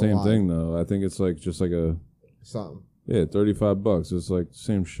think it's the same thing though. I think it's like just like a something. Yeah, $35. It's like the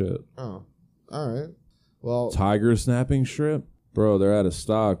same shit. Oh, all right. Well, tiger snapping shrimp, bro. They're out of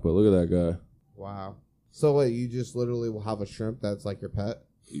stock, but look at that guy. Wow. So wait, you just literally will have a shrimp that's like your pet?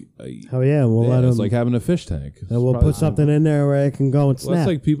 Oh yeah, we'll let him. It's like having a fish tank. And we'll put something in there where it can go and snap. That's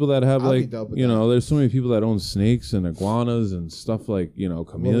like people that have there's so many people that own snakes and iguanas and stuff like,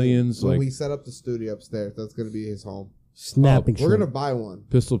 chameleons. When we set up the studio upstairs, that's going to be his home. Snapping We're going to buy one.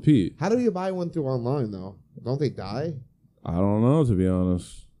 Pistol Pete. How do you buy one through online, though? Don't they die? I don't know, to be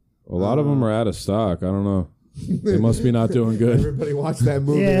honest. A lot of them are out of stock. I don't know. They must be not doing good. Everybody watched that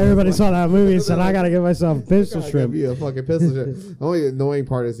movie. Yeah, everybody saw that movie and said, I got to get myself a pistol shrimp. Be a fucking pistol shrimp. The only annoying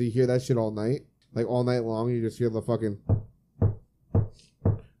part is you hear that shit all night. Like, all night long, you just hear the fucking...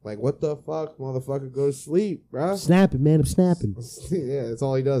 Like, what the fuck? Motherfucker, go to sleep, bro. Snapping, man. I'm snapping. Yeah, that's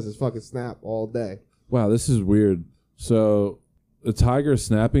all he does is fucking snap all day. Wow, this is weird. So, the tiger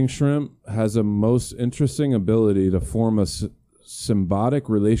snapping shrimp has a most interesting ability to form a symbiotic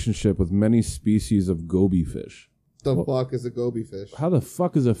relationship with many species of goby fish. The fuck is a goby fish? How the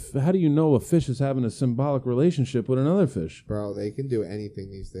fuck how do you know a fish is having a symbiotic relationship with another fish? Bro, they can do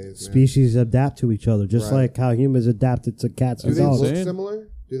anything these days, man. Species adapt to each other, just like how humans adapted to cats and dogs. Do they look similar?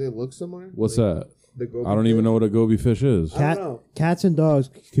 Do they look similar? What's that? The goby I don't even know what a goby fish is. I don't know. Cats and dogs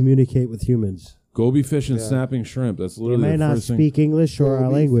communicate with humans. Goby fish and snapping shrimp. That's literally they may not speak English or our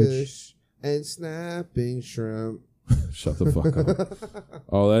language. Fish and snapping shrimp. Shut the fuck up.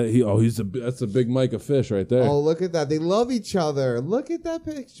 That's a big mic of fish right there. Oh, look at that. They love each other. Look at that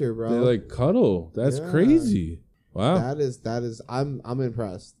picture, bro. They like cuddle. That's crazy. Wow. That is I'm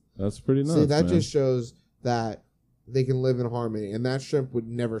impressed. That's pretty nuts. See, that man. just shows that they can live in harmony, and that shrimp would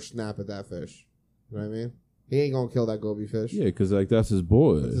never snap at that fish. You know what I mean? He ain't gonna kill that goby fish. Yeah, because like that's his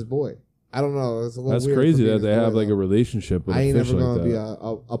boy. That's his boy. I don't know. That's a little That's weird crazy for that being they his have boy, like though. a relationship with I a ain't fish never like gonna be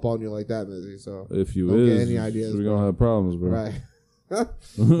that. up on you like that, Mizzy. So If you don't get is, any ideas, we're bro. gonna have problems, bro. right.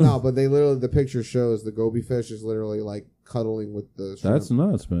 No, but they literally, the picture shows the goby fish is literally like cuddling with the shrimp. That's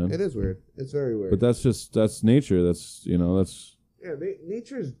nuts, man. It is weird. It's very weird. But that's nature. That's that's. Yeah,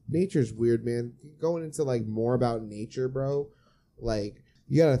 nature's weird, man. Going into like more about nature, bro. Like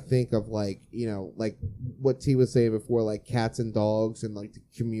you gotta think of like like what T was saying before, like cats and dogs and like the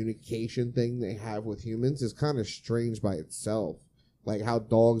communication thing they have with humans is kind of strange by itself. Like how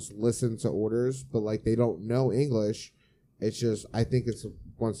dogs listen to orders, but like they don't know English. It's just I think it's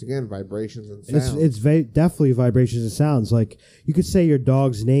once again vibrations and sounds. It's definitely vibrations and sounds. Like you could say your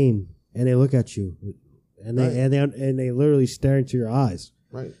dog's name and they look at you. And they Right. and they literally stare into your eyes.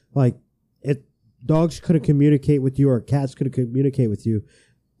 Right. Like dogs couldn't communicate with you or cats couldn't communicate with you.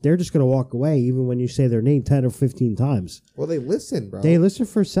 They're just gonna walk away even when you say their name 10 or 15 times. Well, they listen, bro. They listen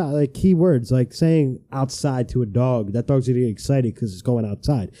for like key words, like saying outside to a dog. That dog's gonna get excited because it's going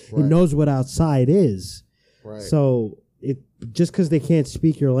outside. Right. It knows what outside is. Right. So just because they can't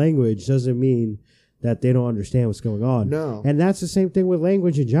speak your language doesn't mean that they don't understand what's going on. No. And that's the same thing with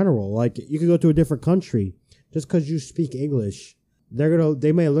language in general. Like you could go to a different country, just because you speak English,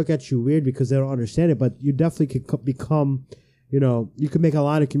 they may look at you weird because they don't understand it, but you definitely could become, you could make a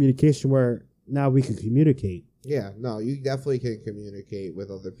line of communication where now we can communicate. Yeah, no, you definitely can communicate with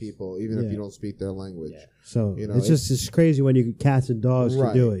other people even if you don't speak their language. Yeah. So it's crazy when cats and dogs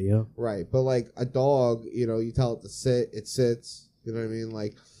can do it, Right, but like a dog, you tell it to sit, it sits. You know what I mean?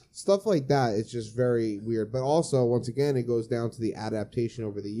 Like stuff like that. It's just very weird. But also, once again, it goes down to the adaptation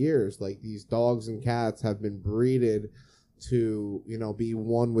over the years. Like these dogs and cats have been breeded to be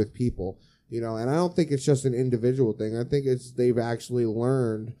one with people. And I don't think it's just an individual thing. I think they've actually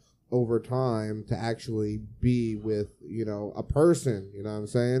learned over time to actually be with a person. You know what I'm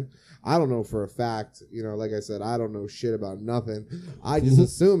saying? I don't know for a fact. Like I said, I don't know shit about nothing. I just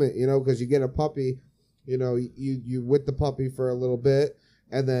assume it. Because you get a puppy, you with the puppy for a little bit,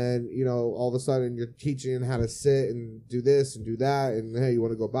 and then all of a sudden you're teaching it how to sit and do this and do that, and hey, you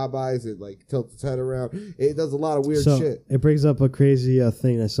want to go bye-byes, it like tilts its head around. It does a lot of weird shit. It brings up a crazy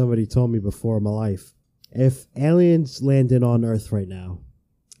thing that somebody told me before in my life. If aliens landed on Earth right now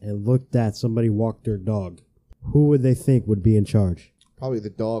and looked at somebody walk their dog, who would they think would be in charge? Probably the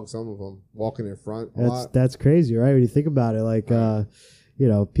dog, some of them walking in front a lot. That's crazy, right? When you think about it, like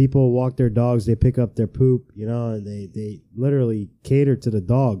people walk their dogs, they pick up their poop, and they literally cater to the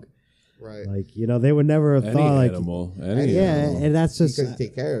dog. Right. Like, they would never have thought like animal. And that's just because you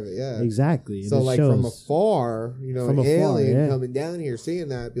take care of it, yeah. Exactly. So like from afar, an alien yeah. coming down here seeing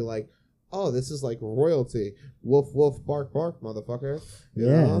that, be like, oh, this is like royalty. Woof woof, bark bark, motherfucker. You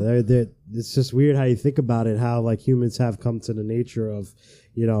know? They're it's just weird how you think about it, how like humans have come to the nature of,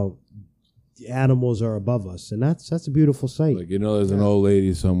 animals are above us, and that's a beautiful sight. Like there's an old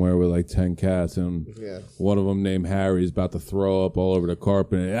lady somewhere with like 10 cats, and one of them named Harry is about to throw up all over the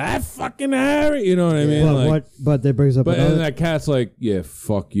carpet. And, fucking Harry, you know what I mean? But that brings up. And that cat's like, yeah,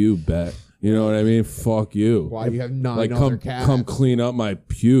 fuck you, Bet. You know what I mean? Fuck you. Why you have 9 other cats? Come clean up my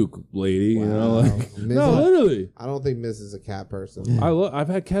puke, lady. Wow. No, literally. I don't think Miss is a cat person. I've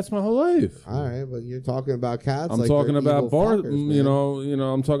had cats my whole life. All right, but you're talking about cats. I'm talking about Bart.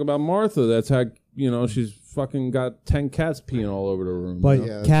 I'm talking about Martha. That's had. She's fucking got 10 cats peeing all over the room.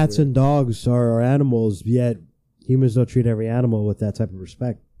 But cats and dogs are animals. Yet humans don't treat every animal with that type of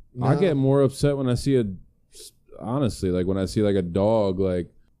respect. No. I get more upset when I see when I see like a dog like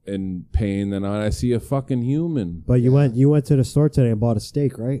in pain than I see a fucking human. But you went to the store today and bought a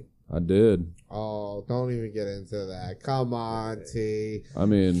steak, right? I did. Oh, don't even get into that. Come on, T. I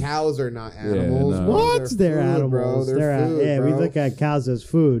mean, cows are not animals. no. What? They're food, animals. Bro. They're food, yeah, bro. we look at cows as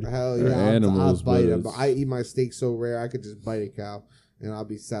food. Hell They're yeah, animals, I'll bite but them. I eat my steak so rare I could just bite a cow and I'll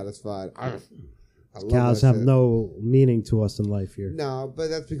be satisfied. I love Cows that have shit. no meaning to us in life here. No, but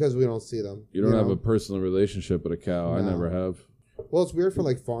that's because we don't see them. you don't have a personal relationship with a cow. I No. never have. Well, it's weird for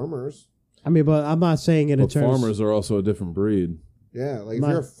like farmers. I mean, but I'm not saying it in But terms. farmers are also a different breed. Yeah, like if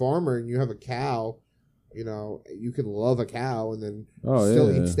you're a farmer and you have a cow, you can love a cow and then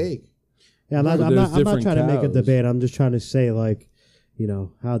still eat steak. Yeah, I'm not trying to make a cows. debate. I'm just trying to say, like,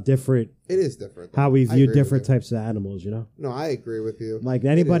 how different. It is different. How we I view agree different with you. types of animals, No, I agree with you. Like It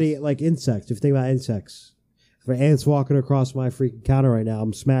anybody, is. like insects. If you think about insects, if an ant's walking across my freaking counter right now,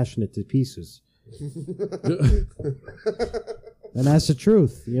 I'm smashing it to pieces. And that's the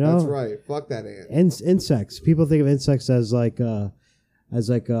truth, That's right. Fuck that ant. Insects. People think of insects as like how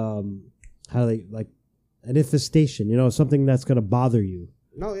they like an infestation. Something that's gonna bother you.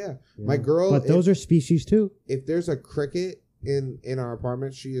 No, yeah. You My know? girl. But those are species too. If there's a cricket in our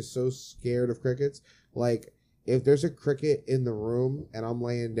apartment, she is so scared of crickets. Like, if there's a cricket in the room and I'm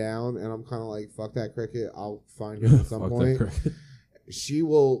laying down and I'm kind of like, fuck that cricket, I'll find him at some point. She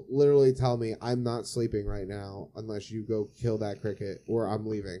will literally tell me, I'm not sleeping right now unless you go kill that cricket or I'm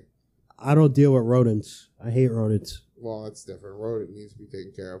leaving. I don't deal with rodents. I hate rodents. Well, that's different. Rodent needs to be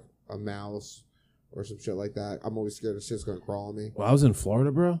taken care of. A mouse or some shit like that. I'm always scared the shit's going to crawl on me. Well, I was in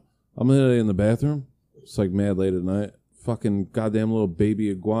Florida, bro. I'm literally in the bathroom. It's like mad late at night. Fucking goddamn little baby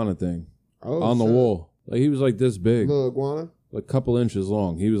iguana thing on the wall. Like, he was like this big. Little iguana? Like a couple inches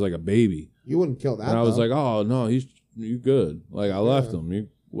long. He was like a baby. You wouldn't kill that, And I was like, oh, no, you good. Like, I left him.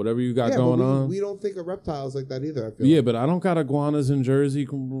 Whatever you got going on. We don't think of reptiles like that either, I feel Yeah, like. but I don't got iguanas in Jersey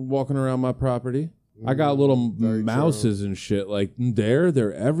walking around my property. I got little mouses and shit. Like,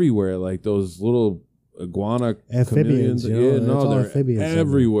 they're everywhere. Like, those little iguana Amphibians, chameleons. you know, Yeah, no, all they're amphibians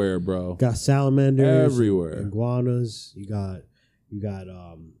everywhere, bro. Got salamanders, Everywhere. iguanas. You got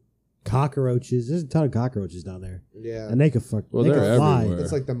cockroaches. There's a ton of cockroaches down there, Yeah. and they can fuck. Well, they they're can fly, everywhere.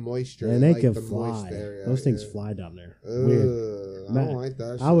 It's like the moisture. and they like can the moist fly. area, Those things yeah. fly down there. Ugh, Weird. I don't like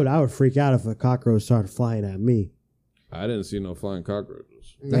that shit. I would freak out if a cockroach started flying at me. I didn't see no flying cockroaches.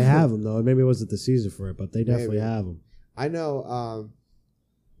 They have them though. Maybe it wasn't the season for it, but they definitely Maybe. have them. I know,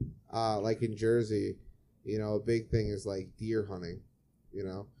 like in Jersey, you know, a big thing is like deer hunting, you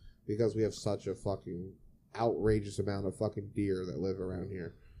know, because we have such a fucking outrageous amount of fucking deer that live around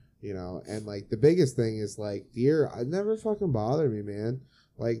here, you know, and like the biggest thing is like deer. I never fucking bother me, man.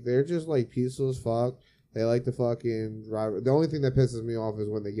 Like they're just like peaceful as fuck. They like to fucking drive. The only thing that pisses me off is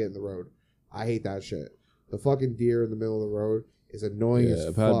when they get in the road. I hate that shit. The fucking deer in the middle of the road is annoying as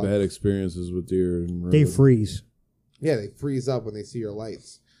I've fuck. had bad experiences with deer. They freeze. Yeah, they freeze up when they see your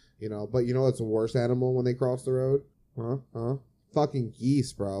lights, you know. But you know what's the worst animal when they cross the road? Huh? Fucking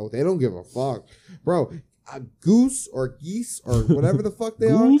geese, bro. They don't give a fuck. Bro, a goose or geese or whatever the fuck they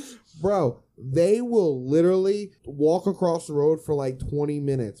are, bro, they will literally walk across the road for like 20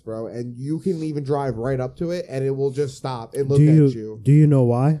 minutes, bro. And you can even drive right up to it and it will just stop and look at you. Do you know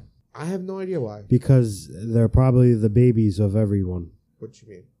why? I have no idea why. Because they're probably the babies of everyone. What you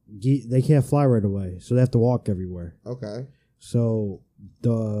mean? They can't fly right away, so they have to walk everywhere. Okay. So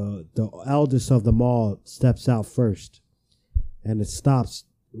the eldest of them all steps out first, and it stops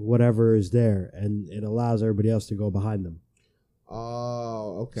whatever is there, and it allows everybody else to go behind them.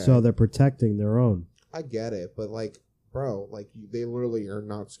 Oh, okay. So they're protecting their own. I get it, but like, bro, like they literally are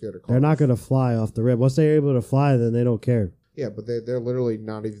not scared of cars. They're not going to fly off the rib. Once they're able to fly, then they don't care. Yeah, but they're literally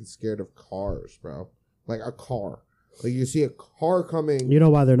not even scared of cars, bro. Like a car. Like you see a car coming. You know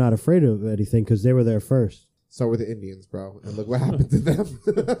why they're not afraid of anything? Because they were there first. So were the Indians, bro. And look what happened to them.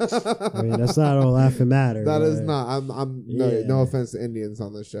 I mean, that's not all laughing matter. That is right? not. I'm Yeah. no offense to Indians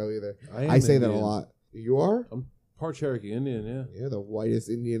on this show either. I am I say that a Indian. lot. You are? I'm part Cherokee Indian, yeah. You're the whitest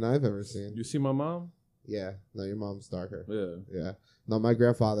Indian I've ever seen. You see my mom? Yeah. No, your mom's darker. Yeah. Yeah. No, my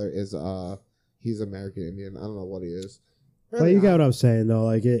grandfather is he's American Indian. I don't know what he is. But you got what I'm saying, though.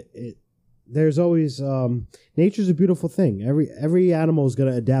 Like there's always nature's a beautiful thing. Every animal is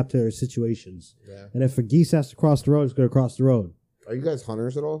gonna adapt to their situations. Yeah. And if a geese has to cross the road, it's gonna cross the road. Are you guys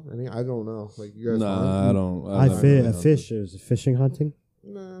hunters at all? I don't know. Like you guys. Nah, I don't. I never really hunted. fish. Is it fishing hunting?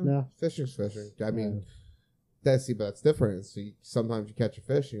 No. Fishing's fishing. I mean, but that's different. So sometimes you catch a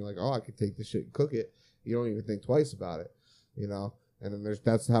fish and you're like, oh, I could take this shit and cook it. You don't even think twice about it, you know. And then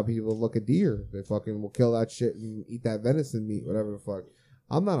that's how people look at deer. They fucking will kill that shit and eat that venison meat, whatever the fuck.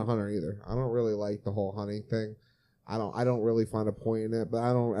 I'm not a hunter either. I don't really like the whole hunting thing. I don't really find a point in it, but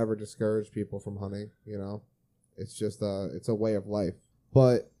I don't ever discourage people from hunting, you know. It's just it's a way of life.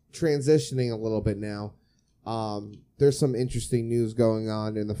 But transitioning a little bit now, there's some interesting news going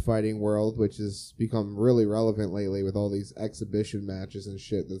on in the fighting world, which has become really relevant lately with all these exhibition matches and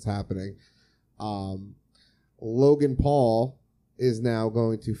shit that's happening. Logan Paul is now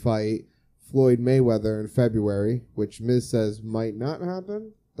going to fight Floyd Mayweather in February, which Miz says might not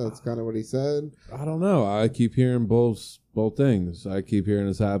happen. That's kind of what he said. I don't know. I keep hearing both things. I keep hearing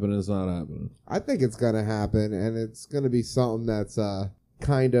it's happening, it's not happening. I think it's going to happen, and it's going to be something that's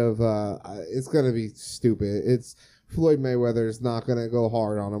kind of it's going to be stupid. It's Floyd Mayweather is not going to go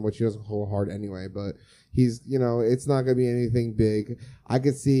hard on him, which he doesn't go hard anyway, but he's, you know, it's not going to be anything big. I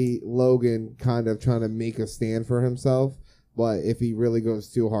could see Logan kind of trying to make a stand for himself. But if he really goes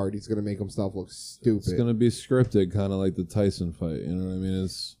too hard, he's going to make himself look stupid. It's going to be scripted, kind of like the Tyson fight. You know what I mean?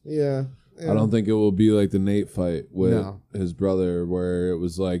 Yeah. I don't think it will be like the Nate fight with No. his brother, where it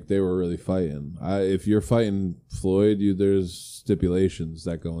was like they were really fighting. If you're fighting Floyd, there's stipulations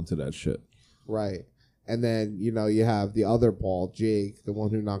that go into that shit. Right. And then, you know, you have the other Paul, Jake, the one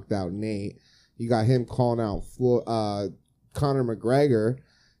who knocked out Nate. You got him calling out Conor McGregor,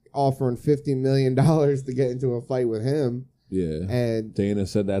 offering $50 million to get into a fight with him. Yeah. And Dana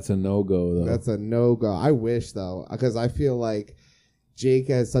said that's a no-go, though. That's a no-go. I wish, though, because I feel like Jake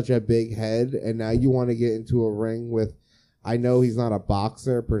has such a big head, and now you want to get into a ring with, I know he's not a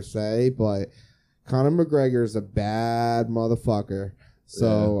boxer per se, but Conor McGregor is a bad motherfucker.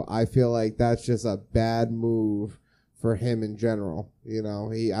 So I feel like that's just a bad move for him in general. You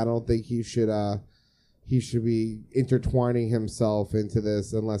know, I don't think he should be intertwining himself into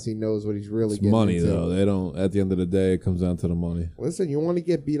this unless he knows what he's really getting money, into. though. They don't. At the end of the day, it comes down to the money. Listen, you want to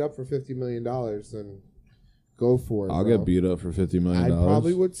get beat up for $50 million, then go for it. I'll bro. get beat up for $50 million. I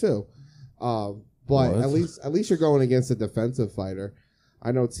probably would too. But What? at least you're going against a defensive fighter.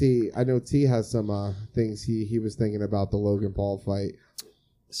 I know T has some things he was thinking about the Logan Paul fight.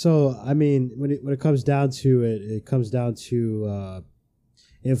 So I mean, when it comes down to it, it comes down to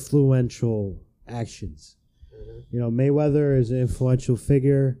influential actions. Mm-hmm. You know, Mayweather is an influential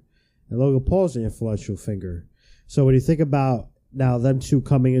figure, and Logan Paul's an influential figure. So when you think about now them two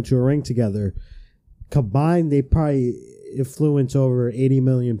coming into a ring together, combined, they probably influence over 80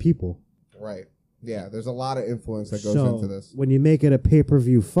 million people. Right. Yeah, there's a lot of influence that goes into this. When you make it a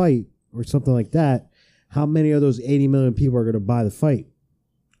pay-per-view fight or something like that, how many of those 80 million people are going to buy the fight?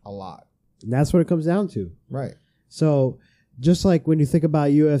 A lot. And that's what it comes down to. Right. So just like when you think about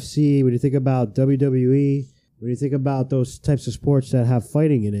UFC, when you think about WWE, when you think about those types of sports that have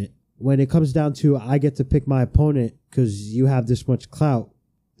fighting in it, when it comes down to I get to pick my opponent because you have this much clout,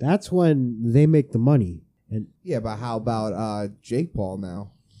 that's when they make the money. And yeah, but how about Jake Paul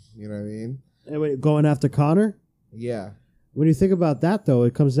now? You know what I mean? And when going after Conor? Yeah. When you think about that, though,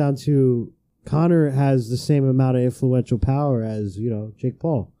 it comes down to Conor has the same amount of influential power as, you know, Jake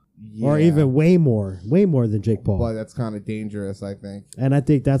Paul. Yeah. Or even way more than Jake Paul. But that's kind of dangerous, I think. And I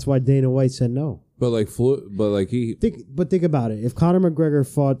think that's why Dana White said no. But think about it. If Conor McGregor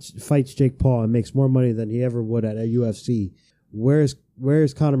fights Jake Paul and makes more money than he ever would at a UFC, where's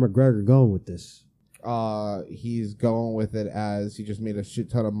Conor McGregor going with this? He's going with it as he just made a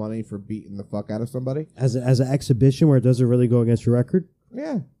shit ton of money for beating the fuck out of somebody. As an exhibition where it doesn't really go against your record?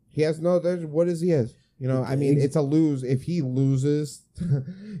 Yeah. He has no, what is he has? You know, I mean, it's a lose. If he loses,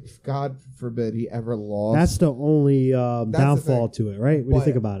 if God forbid he ever lost. That's the only downfall to it, right? When you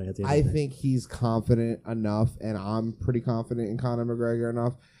think about it. At the end I of the day. think he's confident enough, and I'm pretty confident in Conor McGregor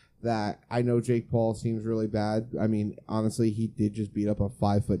enough that I know Jake Paul seems really bad. I mean, honestly, he did just beat up a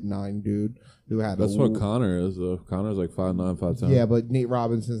 5'9" dude who had. That's what Conor is, though. Conor's like 5'9", 5'10". Yeah, but Nate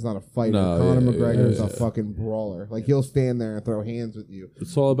Robinson's not a fighter. No, Conor McGregor is a fucking brawler. Like, he'll stand there and throw hands with you.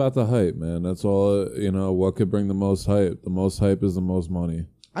 It's all about the hype, man. That's all. You know, what could bring the most hype? The most hype is the most money.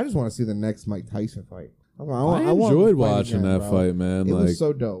 I just want to see the next Mike Tyson fight. I enjoyed watching that fight, man. It was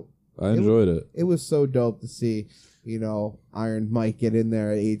so dope. I enjoyed it. It was so dope to see, you know, Iron Mike get in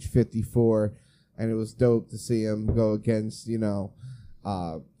there at age 54, and it was dope to see him go against, you know,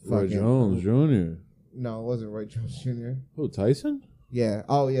 Roy Jones Jr. No, it wasn't Roy Jones Jr. Who, Tyson? Yeah.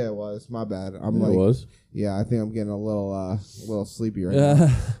 Oh, yeah, it was. My bad. It was. Yeah, I think I'm getting a little sleepy right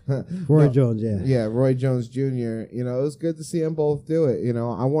now. Roy Jones, yeah. Yeah, Roy Jones Jr. You know, it was good to see them both do it. You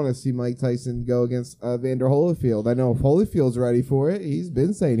know, I want to see Mike Tyson go against Vander Holyfield. I know if Holyfield's ready for it. He's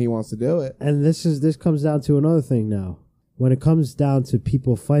been saying he wants to do it. And this comes down to another thing now. When it comes down to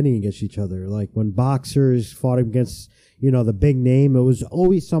people fighting against each other, like when boxers fought against, you know, the big name, it was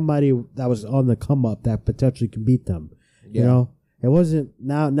always somebody that was on the come up that potentially could beat them. Yeah. You know? It wasn't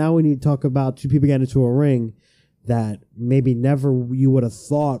now when you talk about two people getting into a ring that maybe never you would have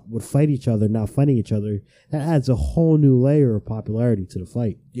thought would fight each other, now fighting each other, that adds a whole new layer of popularity to the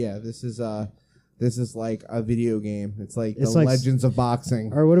fight. Yeah, this is like a video game. It's like Legends of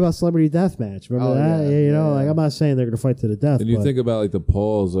Boxing. Or what about Celebrity Deathmatch? Remember that? Yeah, you know, like I'm not saying they're gonna fight to the death. And you think about like the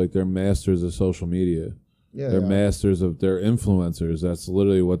Pauls, like they're masters of social media. Yeah, they're masters of their influencers. That's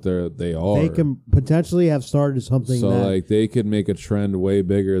literally what they are. They can potentially have started something. So like they could make a trend way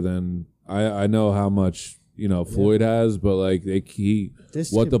bigger than I know how much, you know, Floyd has, but like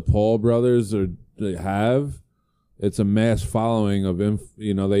the Paul brothers they have. It's a mass following of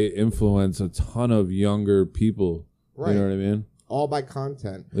you know, they influence a ton of younger people. Right. You know what I mean? All by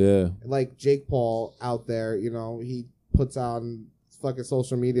content. Yeah. Like Jake Paul out there, you know, he puts on fucking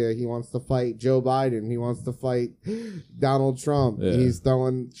social media. He wants to fight Joe Biden. He wants to fight Donald Trump. Yeah. He's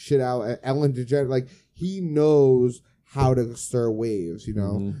throwing shit out at Ellen DeGeneres. Like, he knows how to stir waves, you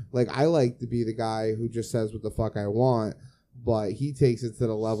know? Mm-hmm. Like, I like to be the guy who just says what the fuck I want, but he takes it to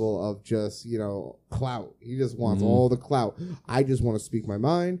the level of just, clout. He just wants all the clout. I just want to speak my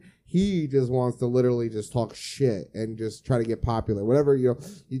mind. He just wants to literally just talk shit and just try to get popular. Whatever,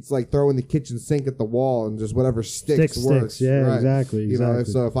 it's like throwing the kitchen sink at the wall and just whatever sticks works. Yeah, right? exactly.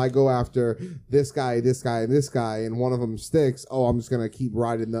 So if I go after this guy, and this guy, and one of them sticks, I'm just going to keep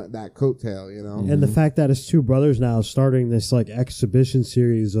riding that coattail, And the fact that it's two brothers now starting this like exhibition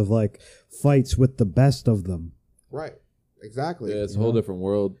series of like fights with the best of them. Right. Exactly. Yeah, it's a whole different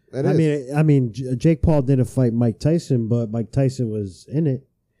world. I mean, Jake Paul didn't fight Mike Tyson, but Mike Tyson was in it.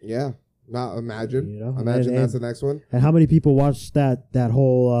 Yeah. Now imagine. And that's the next one. And how many people watched that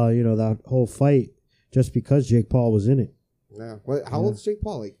whole that whole fight just because Jake Paul was in it? Yeah. How old is Jake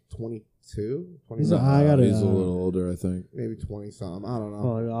Paul? Like 22? He's a little older, I think. Maybe 20 something. I don't know.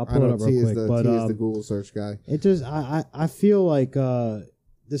 Oh, I'll pull it up real quick. But T is the Google search guy. It just I feel like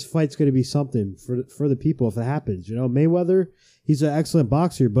this fight's going to be something for the people if it happens. Mayweather, he's an excellent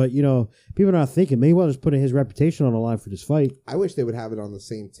boxer, but people are not thinking Mayweather's putting his reputation on the line for this fight. I wish they would have it on the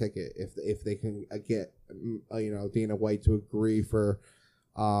same ticket if they can get Dana White to agree for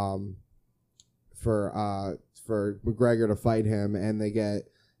McGregor to fight him, and they get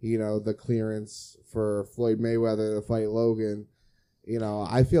the clearance for Floyd Mayweather to fight Logan.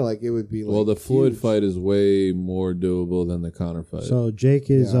 I feel like it would be like the Floyd huge. fight is way more doable than the Conor fight. So Jake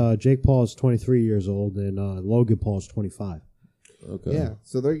Paul is 23 years old and Logan Paul is 25. Okay. Yeah,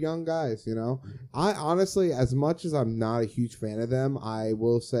 so they're young guys, I honestly, as much as I'm not a huge fan of them, I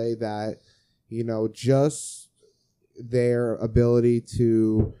will say that, just their ability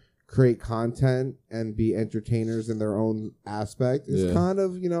to create content and be entertainers in their own aspect is kind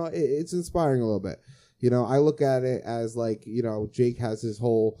of, it's inspiring a little bit. I look at it as like, Jake has his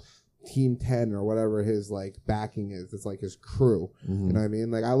whole Team 10 or whatever his like backing is. It's like his crew. Mm-hmm. You know what I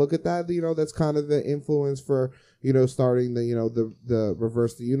mean? Like I look at that, that's kind of the influence for, starting the, the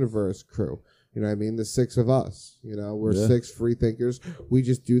Reverse the Universe crew. You know what I mean? The six of us, we're six free thinkers. We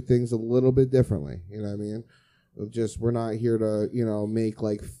just do things a little bit differently. You know what I mean? We're not here to, make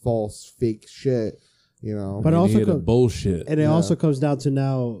like false fake shit, But also bullshit. And it also comes down to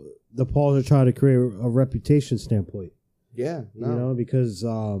now the Pauls are trying to create a reputation standpoint. Yeah. No. Because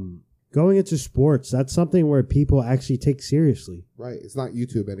going into sports, that's something where people actually take seriously. Right. It's not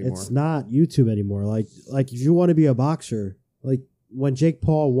YouTube anymore. It's not YouTube anymore. Like if you want to be a boxer, like when Jake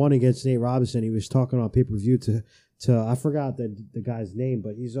Paul won against Nate Robinson, he was talking on pay-per-view to I forgot the guy's name,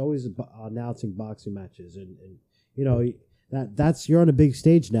 but he's always announcing boxing matches. And that's you're on a big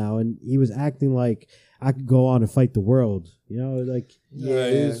stage now, and he was acting like I could go on and fight the world.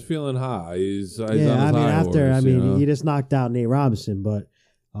 He's feeling high. He's on his he just knocked out Nate Robinson, but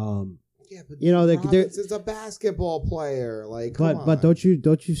Robinson's a basketball player. Like, but don't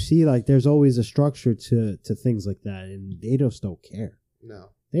you see like there's always a structure to things like that, and they just don't care. No,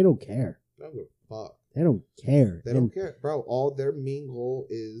 they don't care. They don't give a fuck. They don't care. They don't care, bro. All their main goal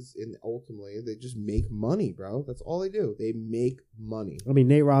is, and ultimately, they just make money, bro. That's all they do. They make money. I mean,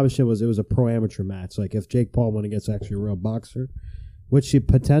 Nate Robinson was a pro amateur match. Like if Jake Paul went against actually a real boxer, which he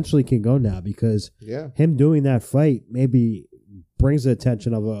potentially can go now because him doing that fight maybe brings the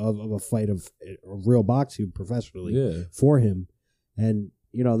attention of a fight of real boxing professionally for him, and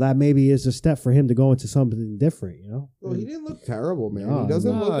that maybe is a step for him to go into something different. Well, he didn't look terrible, man. He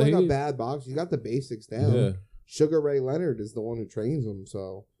doesn't look like a bad boxer. He got the basics down. Yeah. Sugar Ray Leonard is the one who trains him,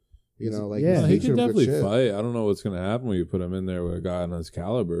 so he can definitely fight. I don't know what's going to happen when you put him in there with a guy on his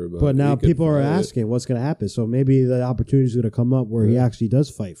caliber, but now people are asking what's going to happen. So maybe the opportunity is going to come up where he actually does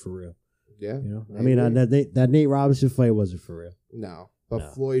fight for real. Yeah, I mean that Nate Robinson fight wasn't for real. No,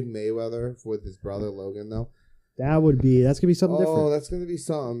 but Floyd Mayweather with his brother Logan though. That's gonna be something different. Oh, that's gonna be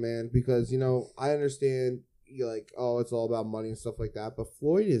something, man. Because I understand it's all about money and stuff like that. But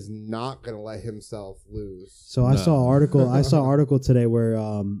Floyd is not gonna let himself lose. So I saw an article. I saw an article today where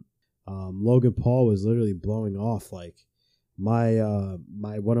Logan Paul was literally blowing off like my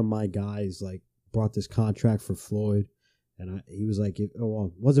one of my guys like brought this contract for Floyd, and he was like, it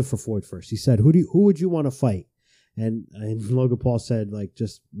wasn't for Floyd first. He said, who would you want to fight? And Logan Paul said like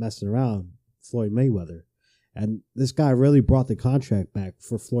just messing around, Floyd Mayweather. And this guy really brought the contract back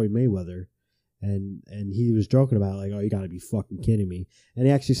for Floyd Mayweather, and he was joking about it, like, oh, you got to be fucking kidding me. And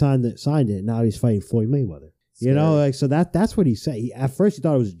he actually signed it. And now he's fighting Floyd Mayweather. Scary. So that's what he said. At first he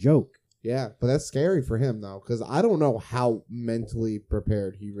thought it was a joke. Yeah, but that's scary for him though, because I don't know how mentally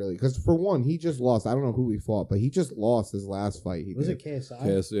prepared he really. Because for one, he just lost. I don't know who he fought, but he just lost his last fight. Was it KSI?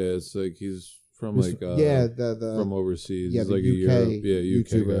 Yeah, it's like he's from from overseas. Yeah, he's like UK, a Europe,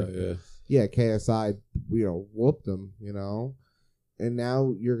 YouTuber. Guy, yeah, KSI, whooped him, and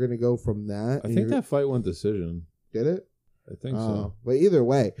now you're gonna go from that. I think that fight went decision. Did it? I think so. But either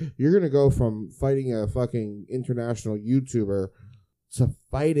way, you're gonna go from fighting a fucking international YouTuber to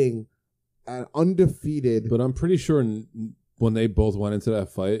fighting an undefeated. But I'm pretty sure when they both went into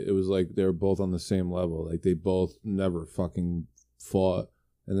that fight, it was like they were both on the same level. Like they both never fucking fought,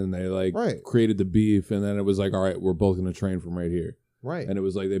 and then they created the beef, and then it was like, all right, we're both gonna train from right here. Right. And it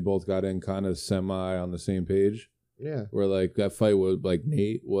was like they both got in kind of semi on the same page. Yeah. Where like that fight was like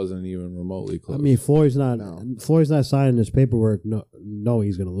Nate wasn't even remotely close. I mean, Floyd's not signing this paperwork. No,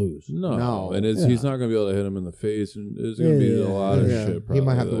 he's gonna lose. No. And he's not gonna be able to hit him in the face, and there's gonna be a lot of shit. Probably. He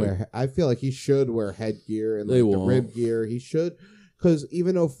might have to wear. I feel like he should wear headgear and like the rib gear. He should, because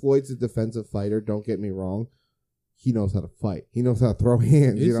even though Floyd's a defensive fighter, don't get me wrong, he knows how to fight. He knows how to throw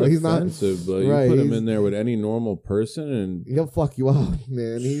hands. He's offensive, but you put him in there with any normal person, and he'll fuck you up,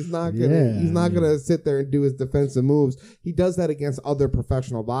 man. He's not gonna. He's not gonna sit there and do his defensive moves. He does that against other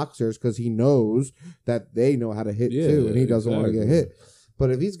professional boxers because he knows that they know how to hit too, and he doesn't want to get hit. But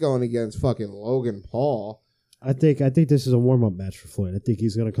if he's going against fucking Logan Paul, I think this is a warm up match for Floyd. I think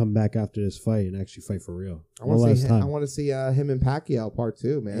he's gonna come back after this fight and actually fight for real. I want to see him and Pacquiao part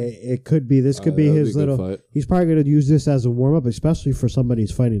 2, man. It could be. This could be his little fight. He's probably gonna use this as a warm up, especially for somebody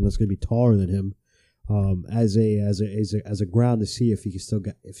he's fighting that's gonna be taller than him, as a ground to see if he still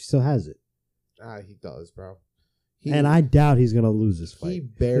has it. He does, bro. And I doubt he's gonna lose this fight. He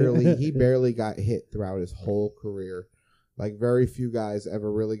barely got hit throughout his whole career. Like very few guys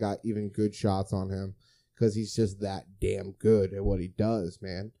ever really got even good shots on him. Because he's just that damn good at what he does,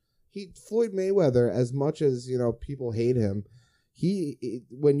 man. Floyd Mayweather, as much as people hate him,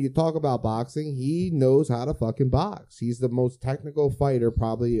 when you talk about boxing, he knows how to fucking box. He's the most technical fighter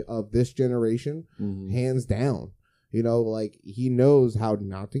probably of this generation, hands down. Like he knows how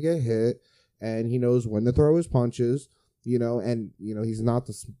not to get hit, and he knows when to throw his punches. And he's not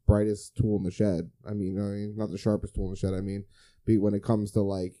the brightest tool in the shed. I mean, not the sharpest tool in the shed. I mean. When it comes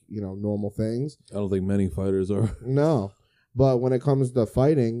to normal things, I don't think many fighters are. No, but when it comes to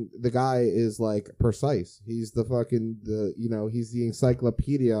fighting, the guy is like precise. He's he's the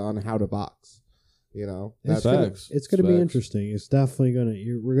encyclopedia on how to box. That's facts. It's gonna be interesting. It's definitely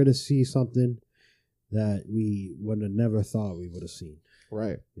we're gonna see something that we would have never thought we would have seen.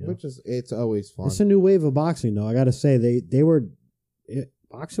 Right, it's always fun. It's a new wave of boxing, though. I gotta say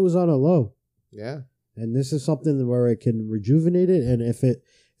boxing was on a low. Yeah. And this is something where it can rejuvenate it, and if it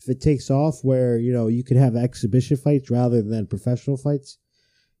takes off, where you could have exhibition fights rather than professional fights,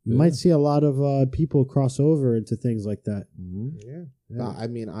 you might see a lot of people cross over into things like that. Mm-hmm. Yeah. I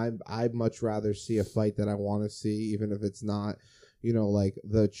mean, I'd much rather see a fight that I want to see, even if it's not, like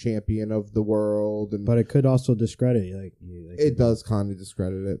the champion of the world. But it could also discredit it does kind of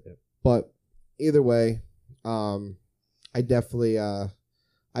discredit it. Yeah. But either way, I definitely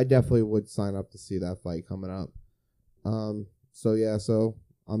would sign up to see that fight coming up. So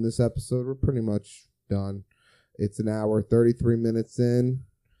on this episode, we're pretty much done. It's an hour, 33 minutes in.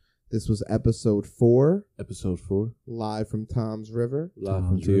 This was episode 4. Episode 4. Live from Tom's River. Live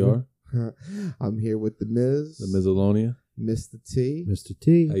from TR. I'm here with the Miz. The Mizalonia. Mr. T. Mr.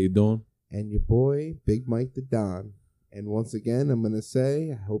 T. How you doing? And your boy, Big Mike the Don. And once again, I'm going to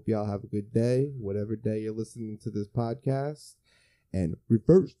say, I hope y'all have a good day, whatever day you're listening to this podcast. And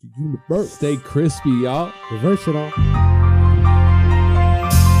reverse the universe. Stay crispy, y'all. Reverse it all.